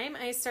over time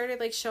I started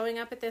like showing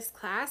up at this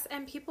class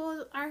and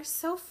people are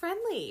so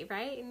friendly,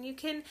 right? And you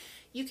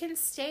can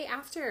stay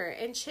after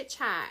and chit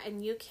chat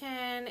and you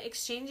can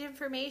exchange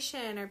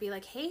information or be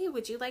like, "Hey,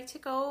 would you like to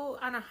go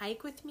on a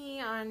hike with me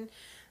on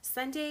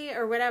Sunday?"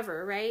 or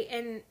whatever, right?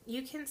 And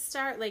you can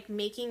start like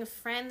making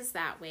friends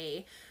that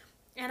way.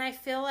 And I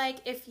feel like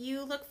if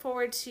you look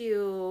forward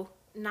to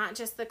not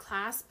just the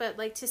class, but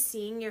like to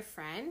seeing your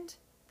friend,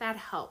 that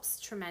helps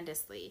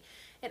tremendously.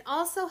 It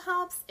also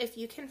helps if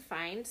you can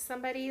find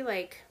somebody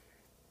like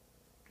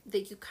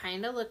that you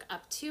kind of look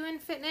up to in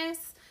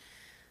fitness.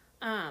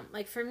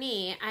 Like for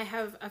me, I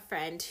have a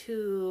friend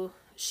who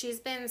she's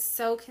been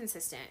so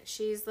consistent.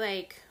 She's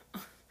like,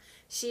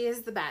 she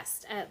is the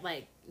best at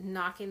like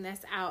knocking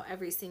this out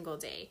every single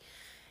day.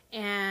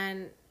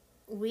 And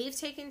we've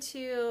taken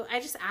to,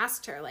 I just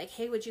asked her like,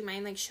 "Hey, would you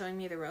mind like showing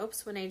me the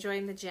ropes when I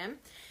join the gym?"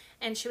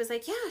 And she was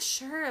like, "Yeah,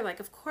 sure.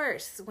 Like, of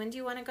course. When do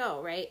you want to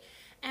go?" Right.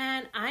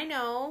 And I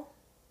know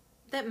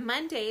that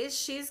Mondays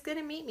she's going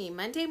to meet me.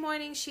 Monday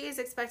morning, she is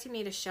expecting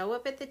me to show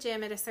up at the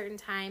gym at a certain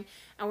time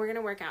and we're going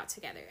to work out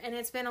together. And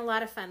it's been a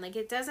lot of fun. Like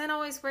it doesn't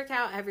always work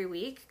out every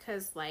week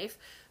because life,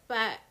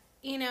 but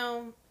you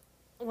know,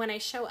 when I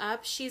show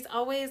up, she's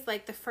always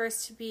like the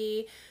first to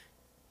be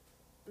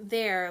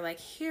there. Like,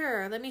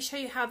 "Here, let me show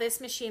you how this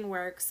machine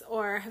works."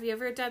 Or, "Have you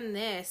ever done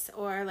this?"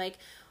 Or like,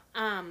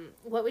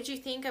 "What would you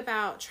think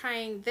about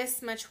trying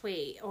this much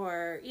weight?"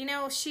 Or, you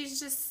know, she's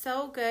just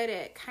so good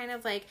at kind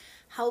of like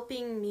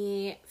helping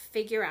me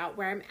figure out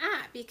where I'm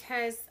at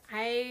because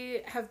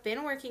I have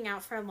been working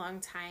out for a long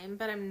time,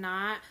 but I'm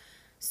not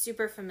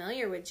super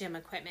familiar with gym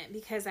equipment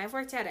because I've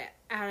worked out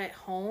at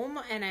home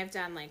and I've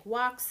done like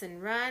walks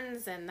and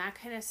runs and that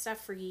kind of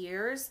stuff for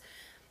years.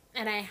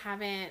 And I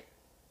haven't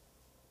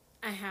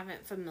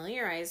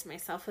familiarized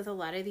myself with a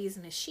lot of these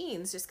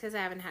machines just because I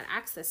haven't had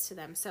access to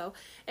them. So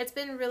it's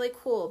been really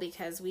cool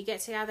because we get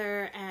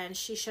together and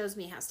she shows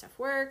me how stuff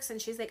works and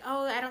she's like,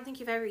 "Oh, I don't think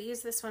you've ever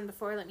used this one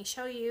before. Let me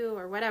show you,"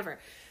 or whatever.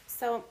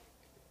 So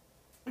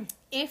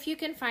if you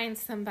can find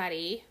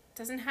somebody, it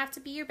doesn't have to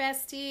be your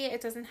bestie.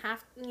 It doesn't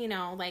have, you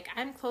know, like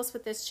I'm close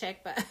with this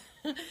chick, but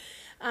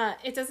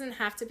it doesn't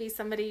have to be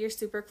somebody you're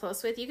super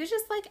close with. You could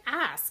just like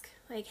ask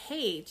like,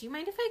 "Hey, do you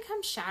mind if I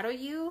come shadow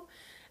you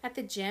at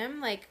the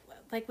gym? Like,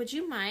 would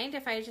you mind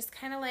if I just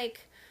kind of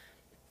like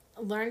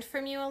learned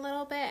from you a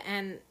little bit?"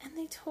 And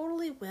they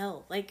totally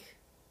will. Like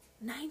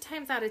 9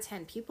 times out of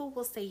 10, people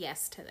will say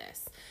yes to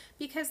this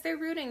because they're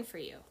rooting for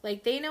you.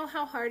 Like they know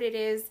how hard it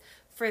is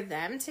for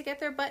them to get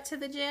their butt to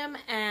the gym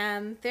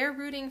and they're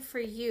rooting for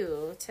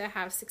you to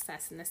have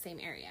success in the same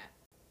area.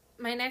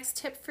 My next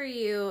tip for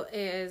you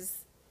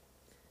is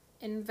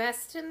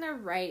invest in the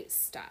right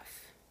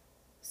stuff.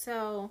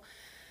 So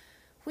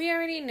we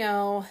already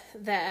know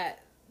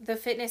that the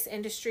fitness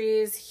industry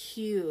is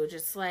huge.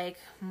 It's like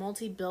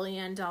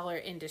multi-billion-dollar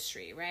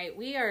industry, right?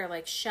 We are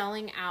like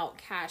shelling out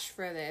cash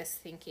for this,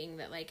 thinking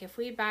that like if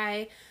we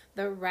buy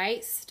the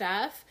right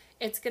stuff,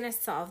 it's going to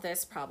solve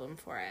this problem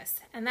for us.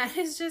 And that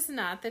is just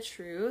not the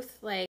truth.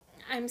 Like,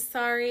 I'm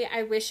sorry.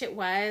 I wish it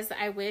was.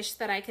 I wish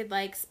that I could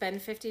like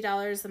spend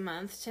 $50 a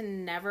month to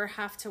never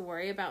have to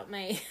worry about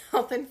my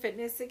health and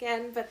fitness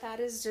again, but that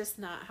is just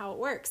not how it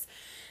works.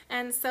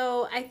 And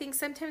so I think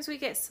sometimes we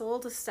get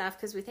sold stuff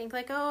because we think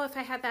like, "Oh, if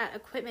I had that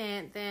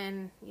equipment,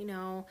 then, you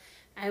know,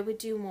 I would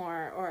do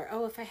more." Or,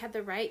 "Oh, if I had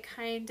the right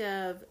kind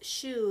of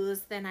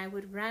shoes, then I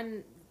would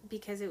run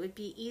because it would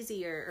be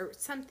easier," or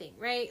something,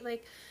 right?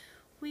 Like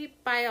we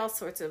buy all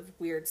sorts of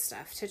weird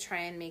stuff to try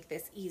and make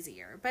this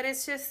easier, but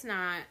it's just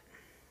not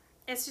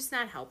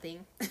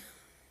helping.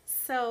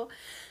 So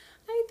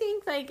I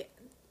think like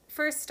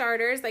for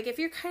starters, like if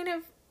you're kind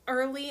of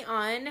early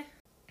on,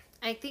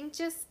 I think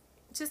just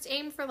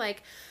aim for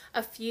like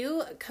a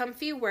few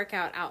comfy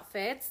workout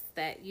outfits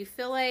that you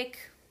feel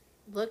like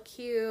look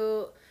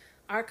cute,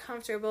 are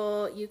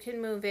comfortable, you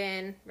can move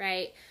in,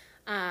 right?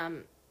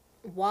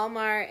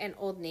 Walmart and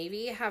Old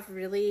Navy have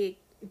really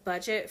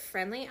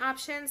budget-friendly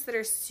options that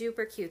are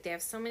super cute. They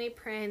have so many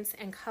prints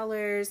and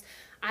colors.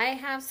 I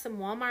have some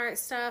Walmart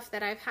stuff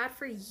that I've had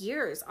for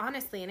years,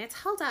 honestly, and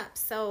it's held up.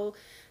 So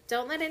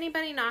don't let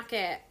anybody knock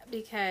it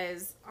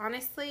because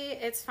honestly,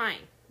 it's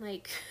fine.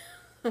 Like,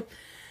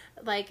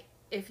 like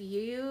if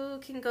you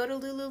can go to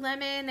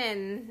Lululemon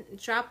and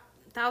drop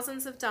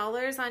thousands of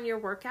dollars on your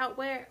workout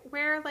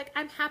wear, like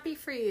I'm happy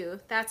for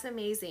you. That's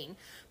amazing.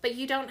 But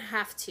you don't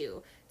have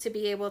to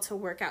be able to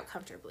work out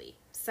comfortably.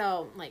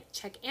 So like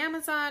check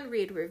Amazon,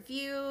 read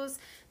reviews.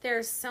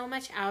 There's so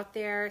much out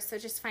there. So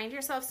just find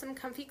yourself some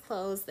comfy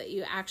clothes that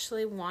you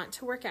actually want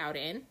to work out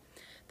in.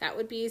 That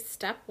would be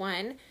step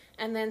one.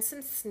 And then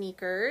some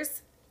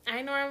sneakers.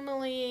 I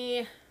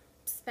normally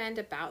spend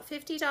about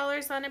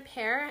 $50 on a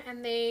pair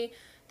and they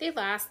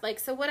last. Like,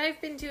 so what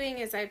I've been doing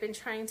is I've been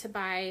trying to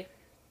buy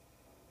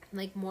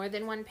like more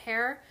than one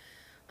pair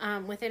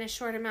within a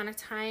short amount of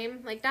time.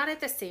 Like not at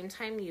the same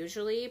time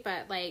usually,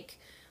 but like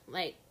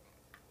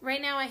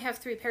right now I have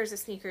 3 pairs of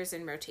sneakers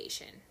in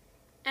rotation.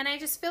 And I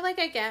just feel like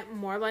I get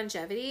more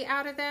longevity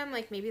out of them.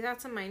 Like maybe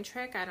that's a mind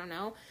trick, I don't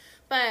know.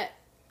 But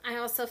I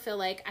also feel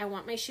like I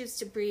want my shoes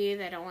to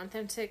breathe. I don't want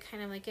them to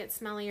kind of like get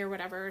smelly or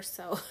whatever.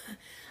 So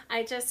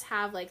I just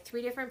have like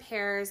 3 different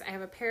pairs. I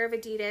have a pair of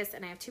Adidas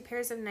and I have 2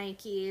 pairs of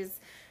Nikes.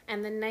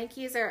 And the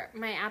Nikes are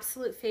my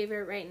absolute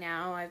favorite right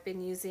now. I've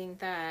been using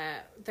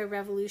the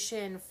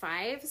Revolution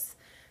 5s.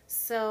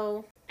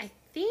 So I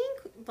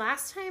think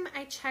last time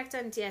I checked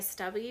on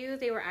DSW,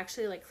 they were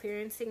actually like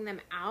clearancing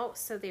them out.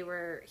 So they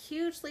were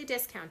hugely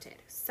discounted.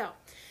 So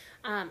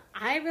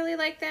I really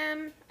like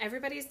them.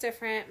 Everybody's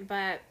different,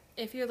 but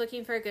if you're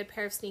looking for a good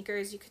pair of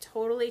sneakers, you could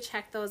totally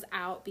check those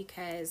out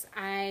because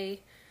I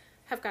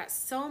have got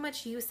so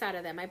much use out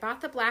of them. I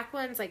bought the black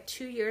ones like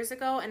 2 years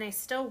ago and I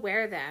still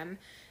wear them.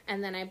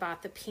 And then I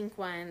bought the pink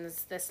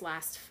ones this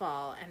last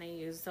fall and I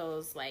use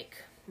those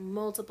like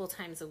multiple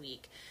times a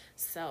week.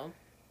 So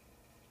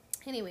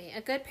anyway,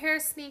 a good pair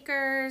of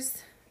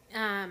sneakers,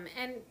 and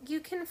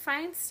you can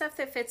find stuff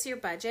that fits your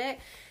budget.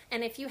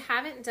 And if you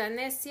haven't done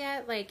this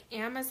yet, like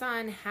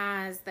Amazon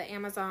has the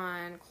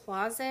Amazon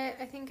Closet,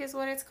 I think is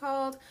what it's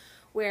called,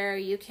 where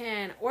you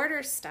can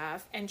order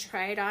stuff and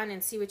try it on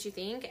and see what you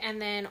think,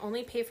 and then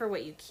only pay for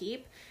what you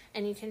keep,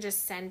 and you can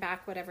just send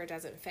back whatever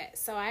doesn't fit.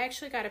 So I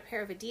actually got a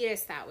pair of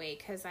Adidas that way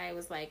because I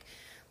was like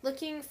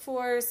looking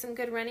for some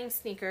good running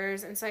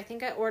sneakers, and so I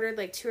think I ordered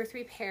like 2 or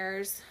 3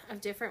 pairs of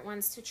different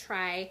ones to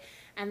try,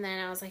 and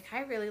then I was like,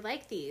 I really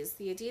like these.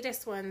 The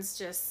Adidas ones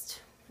just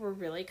were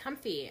really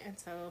comfy, and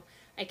so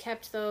I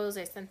kept those.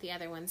 I sent the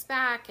other ones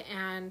back,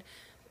 and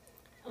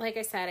like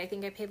I said, I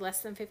think I paid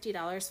less than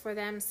 $50 for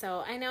them.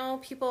 So I know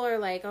people are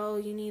like, oh,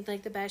 you need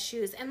like the best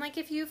shoes. And like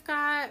if you've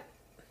got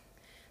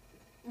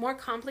more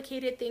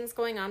complicated things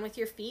going on with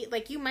your feet,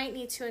 like you might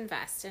need to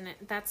invest in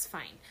it. That's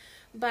fine.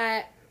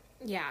 But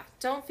yeah,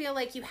 don't feel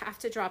like you have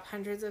to drop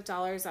hundreds of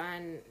dollars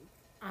on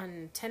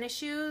tennis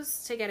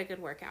shoes to get a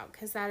good workout,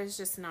 because that has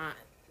just not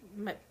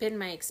been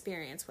my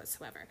experience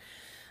whatsoever.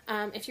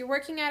 If you're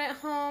working out at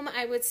home,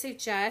 I would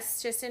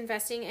suggest just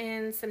investing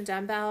in some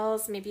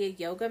dumbbells, maybe a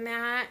yoga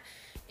mat.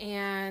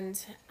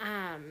 And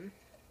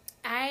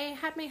I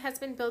had my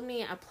husband build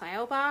me a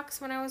plyo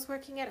box when I was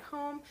working at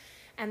home.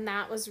 And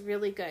that was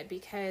really good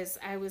because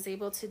I was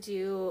able to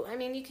do, I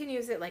mean, you can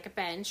use it like a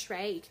bench,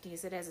 right? You can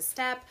use it as a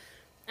step.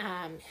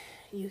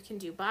 You can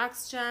do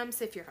box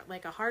jumps if you're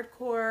like a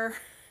hardcore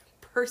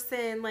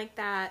person like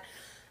that.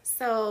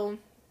 So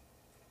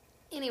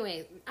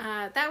anyway,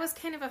 that was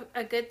kind of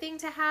a good thing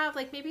to have.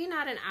 Like maybe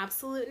not an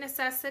absolute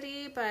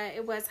necessity, but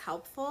it was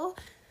helpful.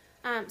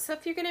 So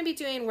if you're going to be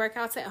doing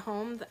workouts at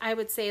home, I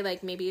would say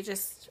like maybe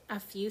just a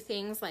few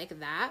things like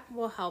that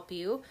will help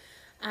you.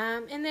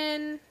 And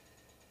then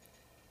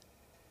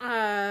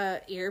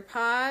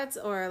earpods,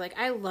 or like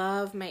I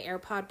love my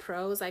AirPod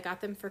Pros. I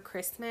got them for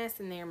Christmas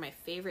and they're my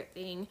favorite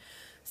thing.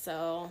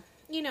 So,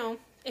 you know,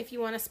 if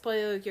you want to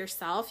spoil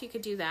yourself, you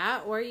could do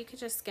that, or you could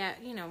just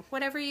get, you know,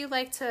 whatever you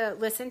like to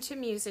listen to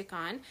music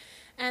on,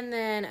 and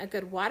then a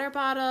good water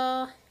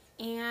bottle.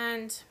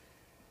 And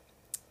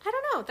I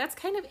don't know, that's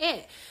kind of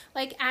it.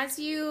 Like as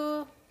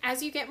you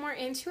get more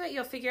into it,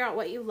 you'll figure out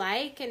what you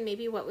like and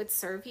maybe what would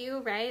serve you,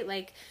 right?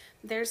 Like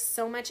there's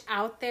so much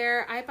out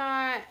there. I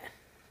bought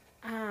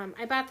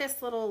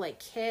this little like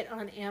kit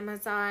on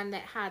Amazon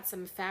that had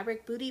some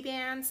fabric booty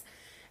bands,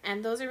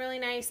 and those are really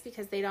nice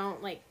because they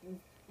don't like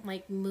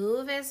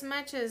move as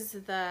much as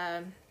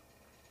the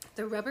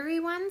rubbery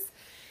ones.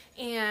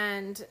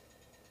 And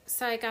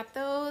so I got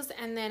those,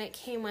 and then it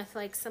came with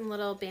like some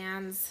little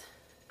bands,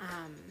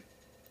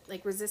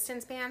 like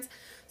resistance bands.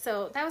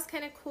 So that was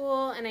kind of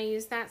cool, and I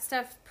use that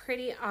stuff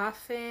pretty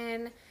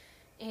often.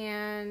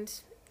 And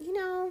you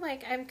know,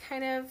 like I'm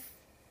kind of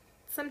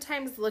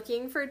sometimes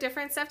looking for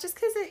different stuff just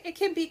because it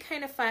can be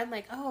kind of fun.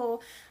 Like,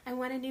 oh, I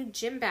want a new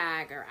gym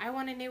bag, or I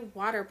want a new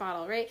water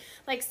bottle, right?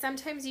 Like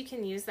sometimes you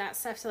can use that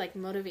stuff to like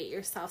motivate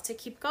yourself to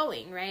keep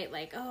going, right?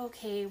 Like, oh,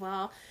 okay,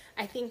 well,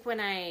 I think when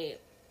I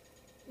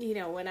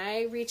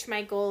reach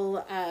my goal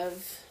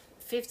of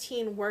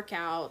 15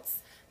 workouts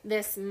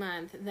this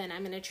month, then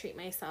I'm going to treat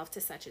myself to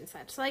such and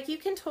such. So like you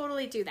can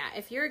totally do that.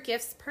 If you're a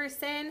gifts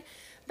person,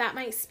 that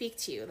might speak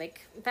to you.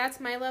 Like that's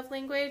my love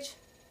language.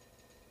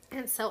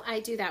 And so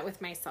I do that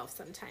with myself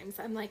sometimes.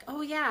 I'm like,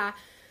 oh yeah,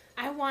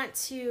 I want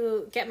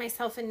to get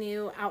myself a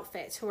new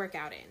outfit to work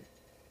out in.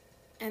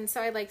 And so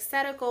I like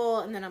set a goal,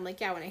 and then I'm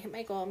like, yeah, when I hit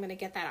my goal, I'm going to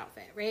get that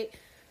outfit, right?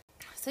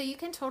 So you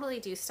can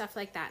totally do stuff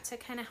like that to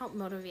kind of help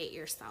motivate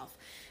yourself.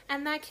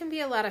 And that can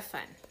be a lot of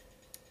fun.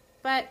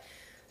 But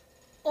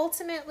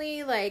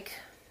ultimately, like,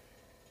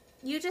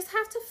 you just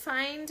have to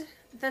find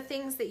the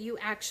things that you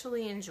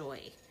actually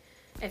enjoy.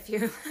 If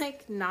you're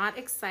like not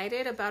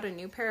excited about a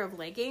new pair of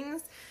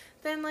leggings,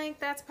 then like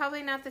that's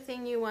probably not the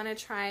thing you want to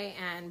try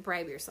and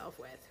bribe yourself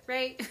with,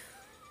 right?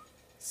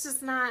 It's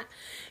just not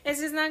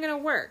going to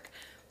work.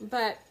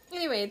 But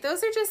anyway,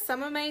 those are just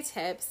some of my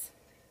tips.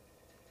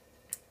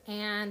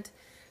 And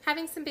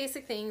having some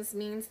basic things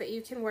means that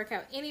you can work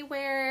out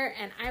anywhere.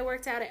 And I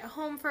worked out at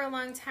home for a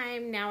long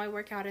time. Now I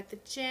work out at the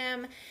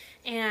gym,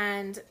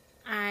 and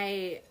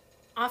I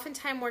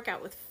oftentimes work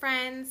out with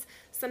friends.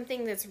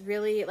 Something that's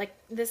really like,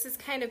 this has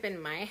kind of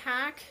been my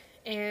hack,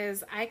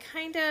 is I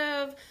kind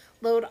of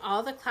load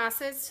all the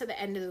classes to the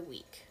end of the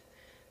week.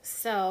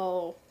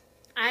 So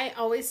I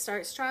always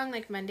start strong.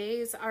 Like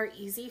Mondays are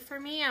easy for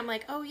me. I'm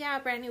like, oh yeah,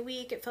 brand new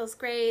week. It feels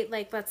great.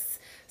 Like, let's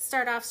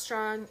start off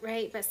strong,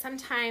 right? But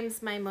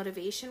sometimes my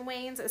motivation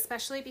wanes,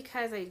 especially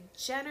because I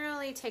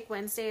generally take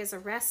Wednesday as a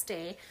rest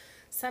day.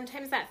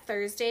 Sometimes that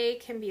Thursday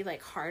can be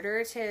like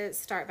harder to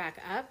start back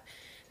up.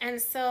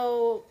 And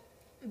so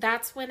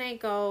that's when I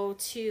go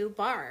to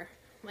barre.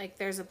 Like,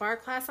 there's a barre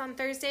class on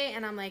Thursday,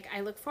 and I'm like,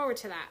 I look forward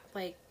to that.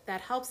 Like,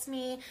 that helps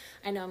me.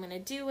 I know I'm going to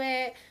do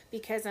it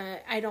because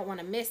I don't want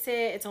to miss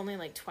it. It's only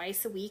like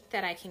twice a week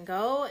that I can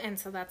go. And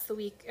so that's the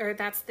week, or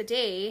that's the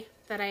day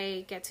that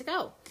I get to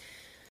go.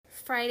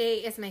 Friday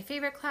is my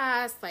favorite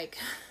class. Like,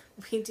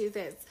 we do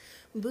this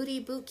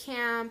booty boot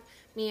camp.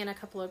 Me and a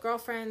couple of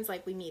girlfriends,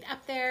 like, we meet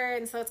up there.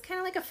 And so it's kind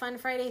of like a fun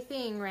Friday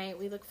thing, right?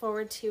 We look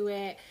forward to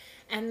it.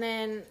 And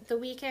then the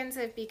weekends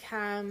have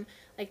become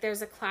like,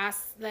 there's a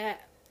class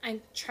that I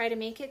try to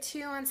make it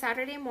to on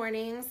Saturday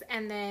mornings,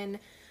 and then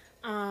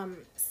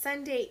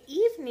Sunday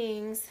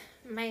evenings,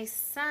 my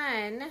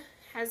son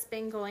has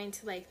been going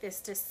to like this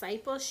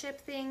discipleship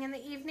thing in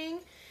the evening.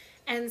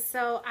 And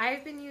so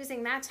I've been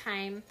using that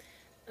time.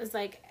 It was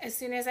like, as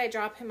soon as I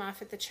drop him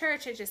off at the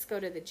church, I just go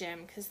to the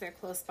gym because they're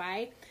close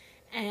by.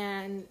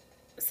 And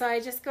so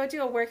I just go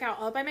do a workout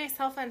all by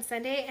myself on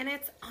Sunday, and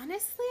it's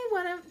honestly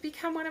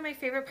become one of my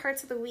favorite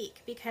parts of the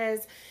week,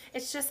 because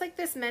it's just like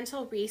this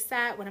mental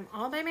reset when I'm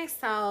all by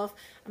myself.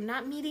 I'm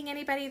not meeting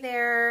anybody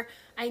there.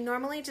 I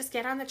normally just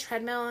get on the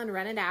treadmill and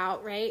run it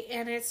out, right?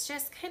 And it's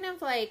just kind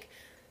of like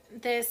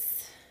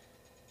this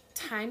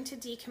time to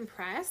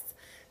decompress.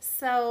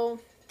 So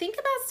think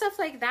about stuff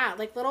like that,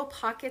 like little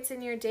pockets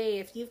in your day.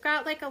 If you've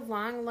got like a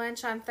long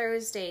lunch on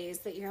Thursdays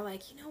that you're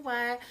like, you know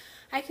what,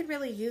 I could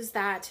really use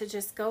that to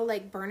just go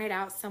like burn it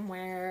out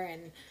somewhere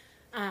and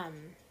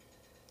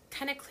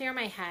kind of clear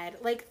my head.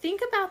 Like,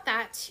 think about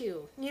that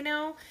too. You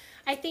know,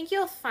 I think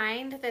you'll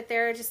find that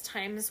there are just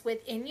times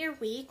within your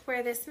week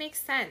where this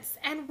makes sense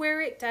and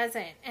where it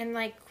doesn't. And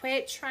like,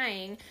 quit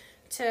trying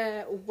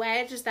to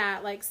wedge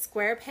that like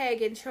square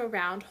peg into a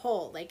round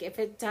hole. Like, if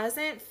it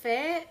doesn't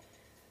fit,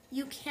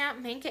 you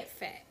can't make it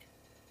fit.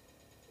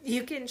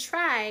 You can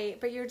try,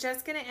 but you're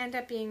just going to end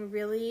up being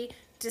really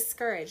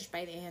discouraged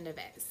by the end of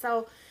it.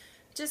 So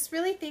just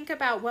really think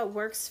about what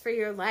works for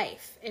your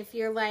life. If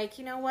you're like,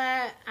 you know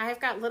what, I've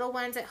got little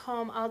ones at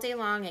home all day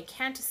long, I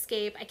can't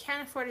escape, I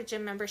can't afford a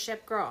gym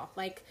membership, girl,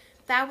 like,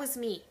 that was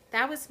me.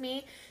 That was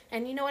me.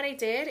 And you know what I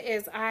did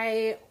is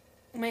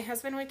my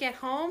husband would get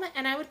home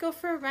and I would go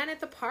for a run at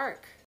the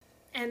park.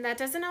 And that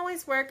doesn't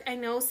always work. I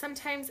know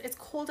sometimes it's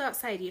cold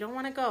outside, you don't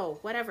want to go,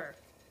 whatever.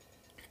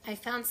 I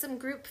found some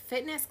group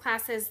fitness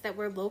classes that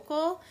were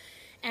local,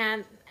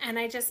 and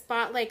I just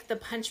bought like the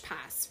punch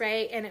pass,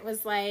 right? And it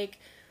was like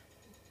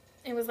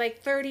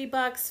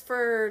 $30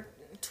 for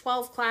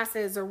 12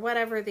 classes or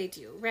whatever they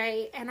do,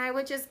 right? And I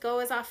would just go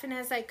as often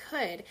as I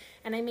could.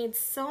 And I made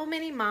so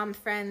many mom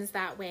friends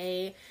that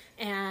way.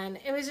 And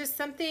it was just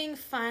something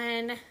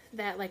fun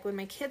that, like, when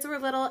my kids were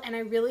little and I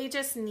really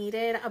just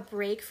needed a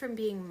break from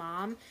being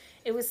mom,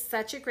 it was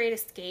such a great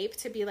escape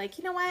to be like,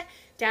 you know what?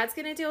 Dad's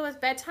going to deal with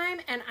bedtime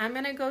and I'm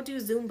going to go do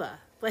Zumba.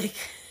 Like,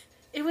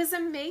 it was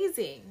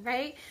amazing,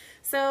 right?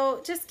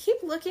 So just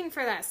keep looking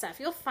for that stuff.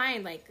 You'll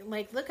find,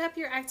 like look up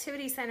your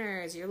activity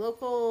centers, your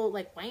local,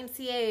 like,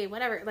 YMCA,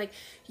 whatever. Like,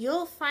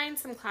 you'll find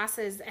some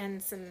classes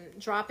and some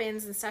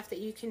drop-ins and stuff that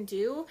you can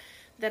do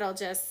that'll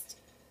just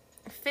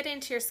fit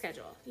into your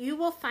schedule. You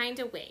will find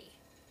a way.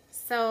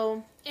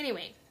 So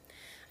anyway,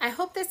 I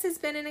hope this has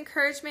been an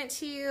encouragement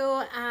to you.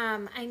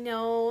 I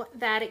know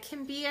that it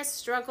can be a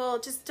struggle.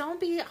 Just don't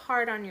be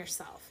hard on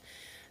yourself.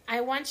 I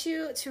want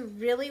you to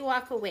really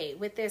walk away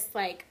with this,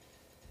 like,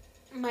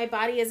 my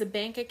body is a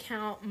bank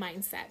account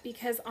mindset,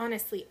 because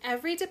honestly,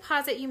 every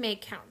deposit you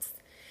make counts.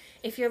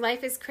 If your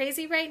life is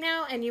crazy right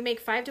now and you make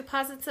 5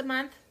 deposits a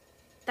month,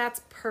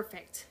 that's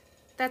perfect.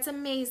 That's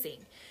amazing.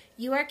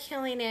 You are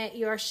killing it.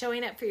 You are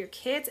showing up for your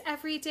kids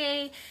every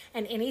day,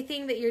 and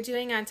anything that you're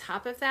doing on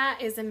top of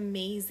that is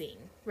amazing,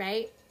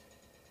 right?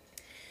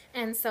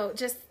 And so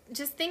just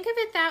think of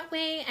it that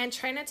way, and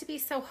try not to be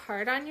so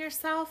hard on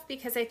yourself,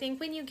 because I think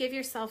when you give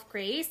yourself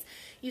grace,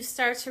 you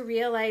start to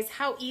realize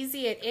how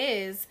easy it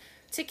is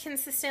to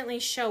consistently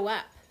show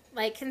up.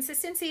 Like,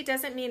 consistency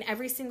doesn't mean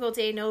every single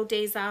day, no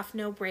days off,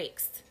 no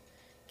breaks.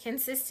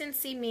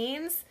 Consistency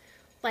means,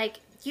 like,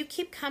 you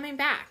keep coming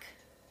back.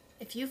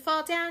 If you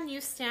fall down, you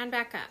stand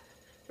back up,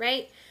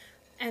 right?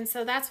 And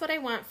so that's what I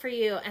want for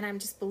you, and I'm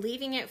just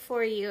believing it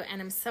for you,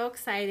 and I'm so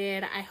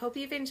excited. I hope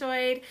you've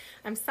enjoyed.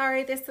 I'm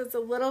sorry this was a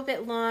little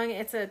bit long.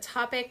 It's a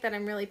topic that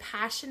I'm really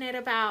passionate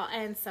about,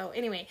 and so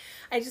anyway,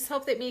 I just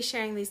hope that me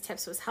sharing these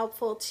tips was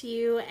helpful to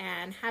you,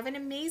 and have an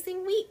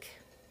amazing week.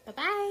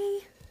 Bye-bye.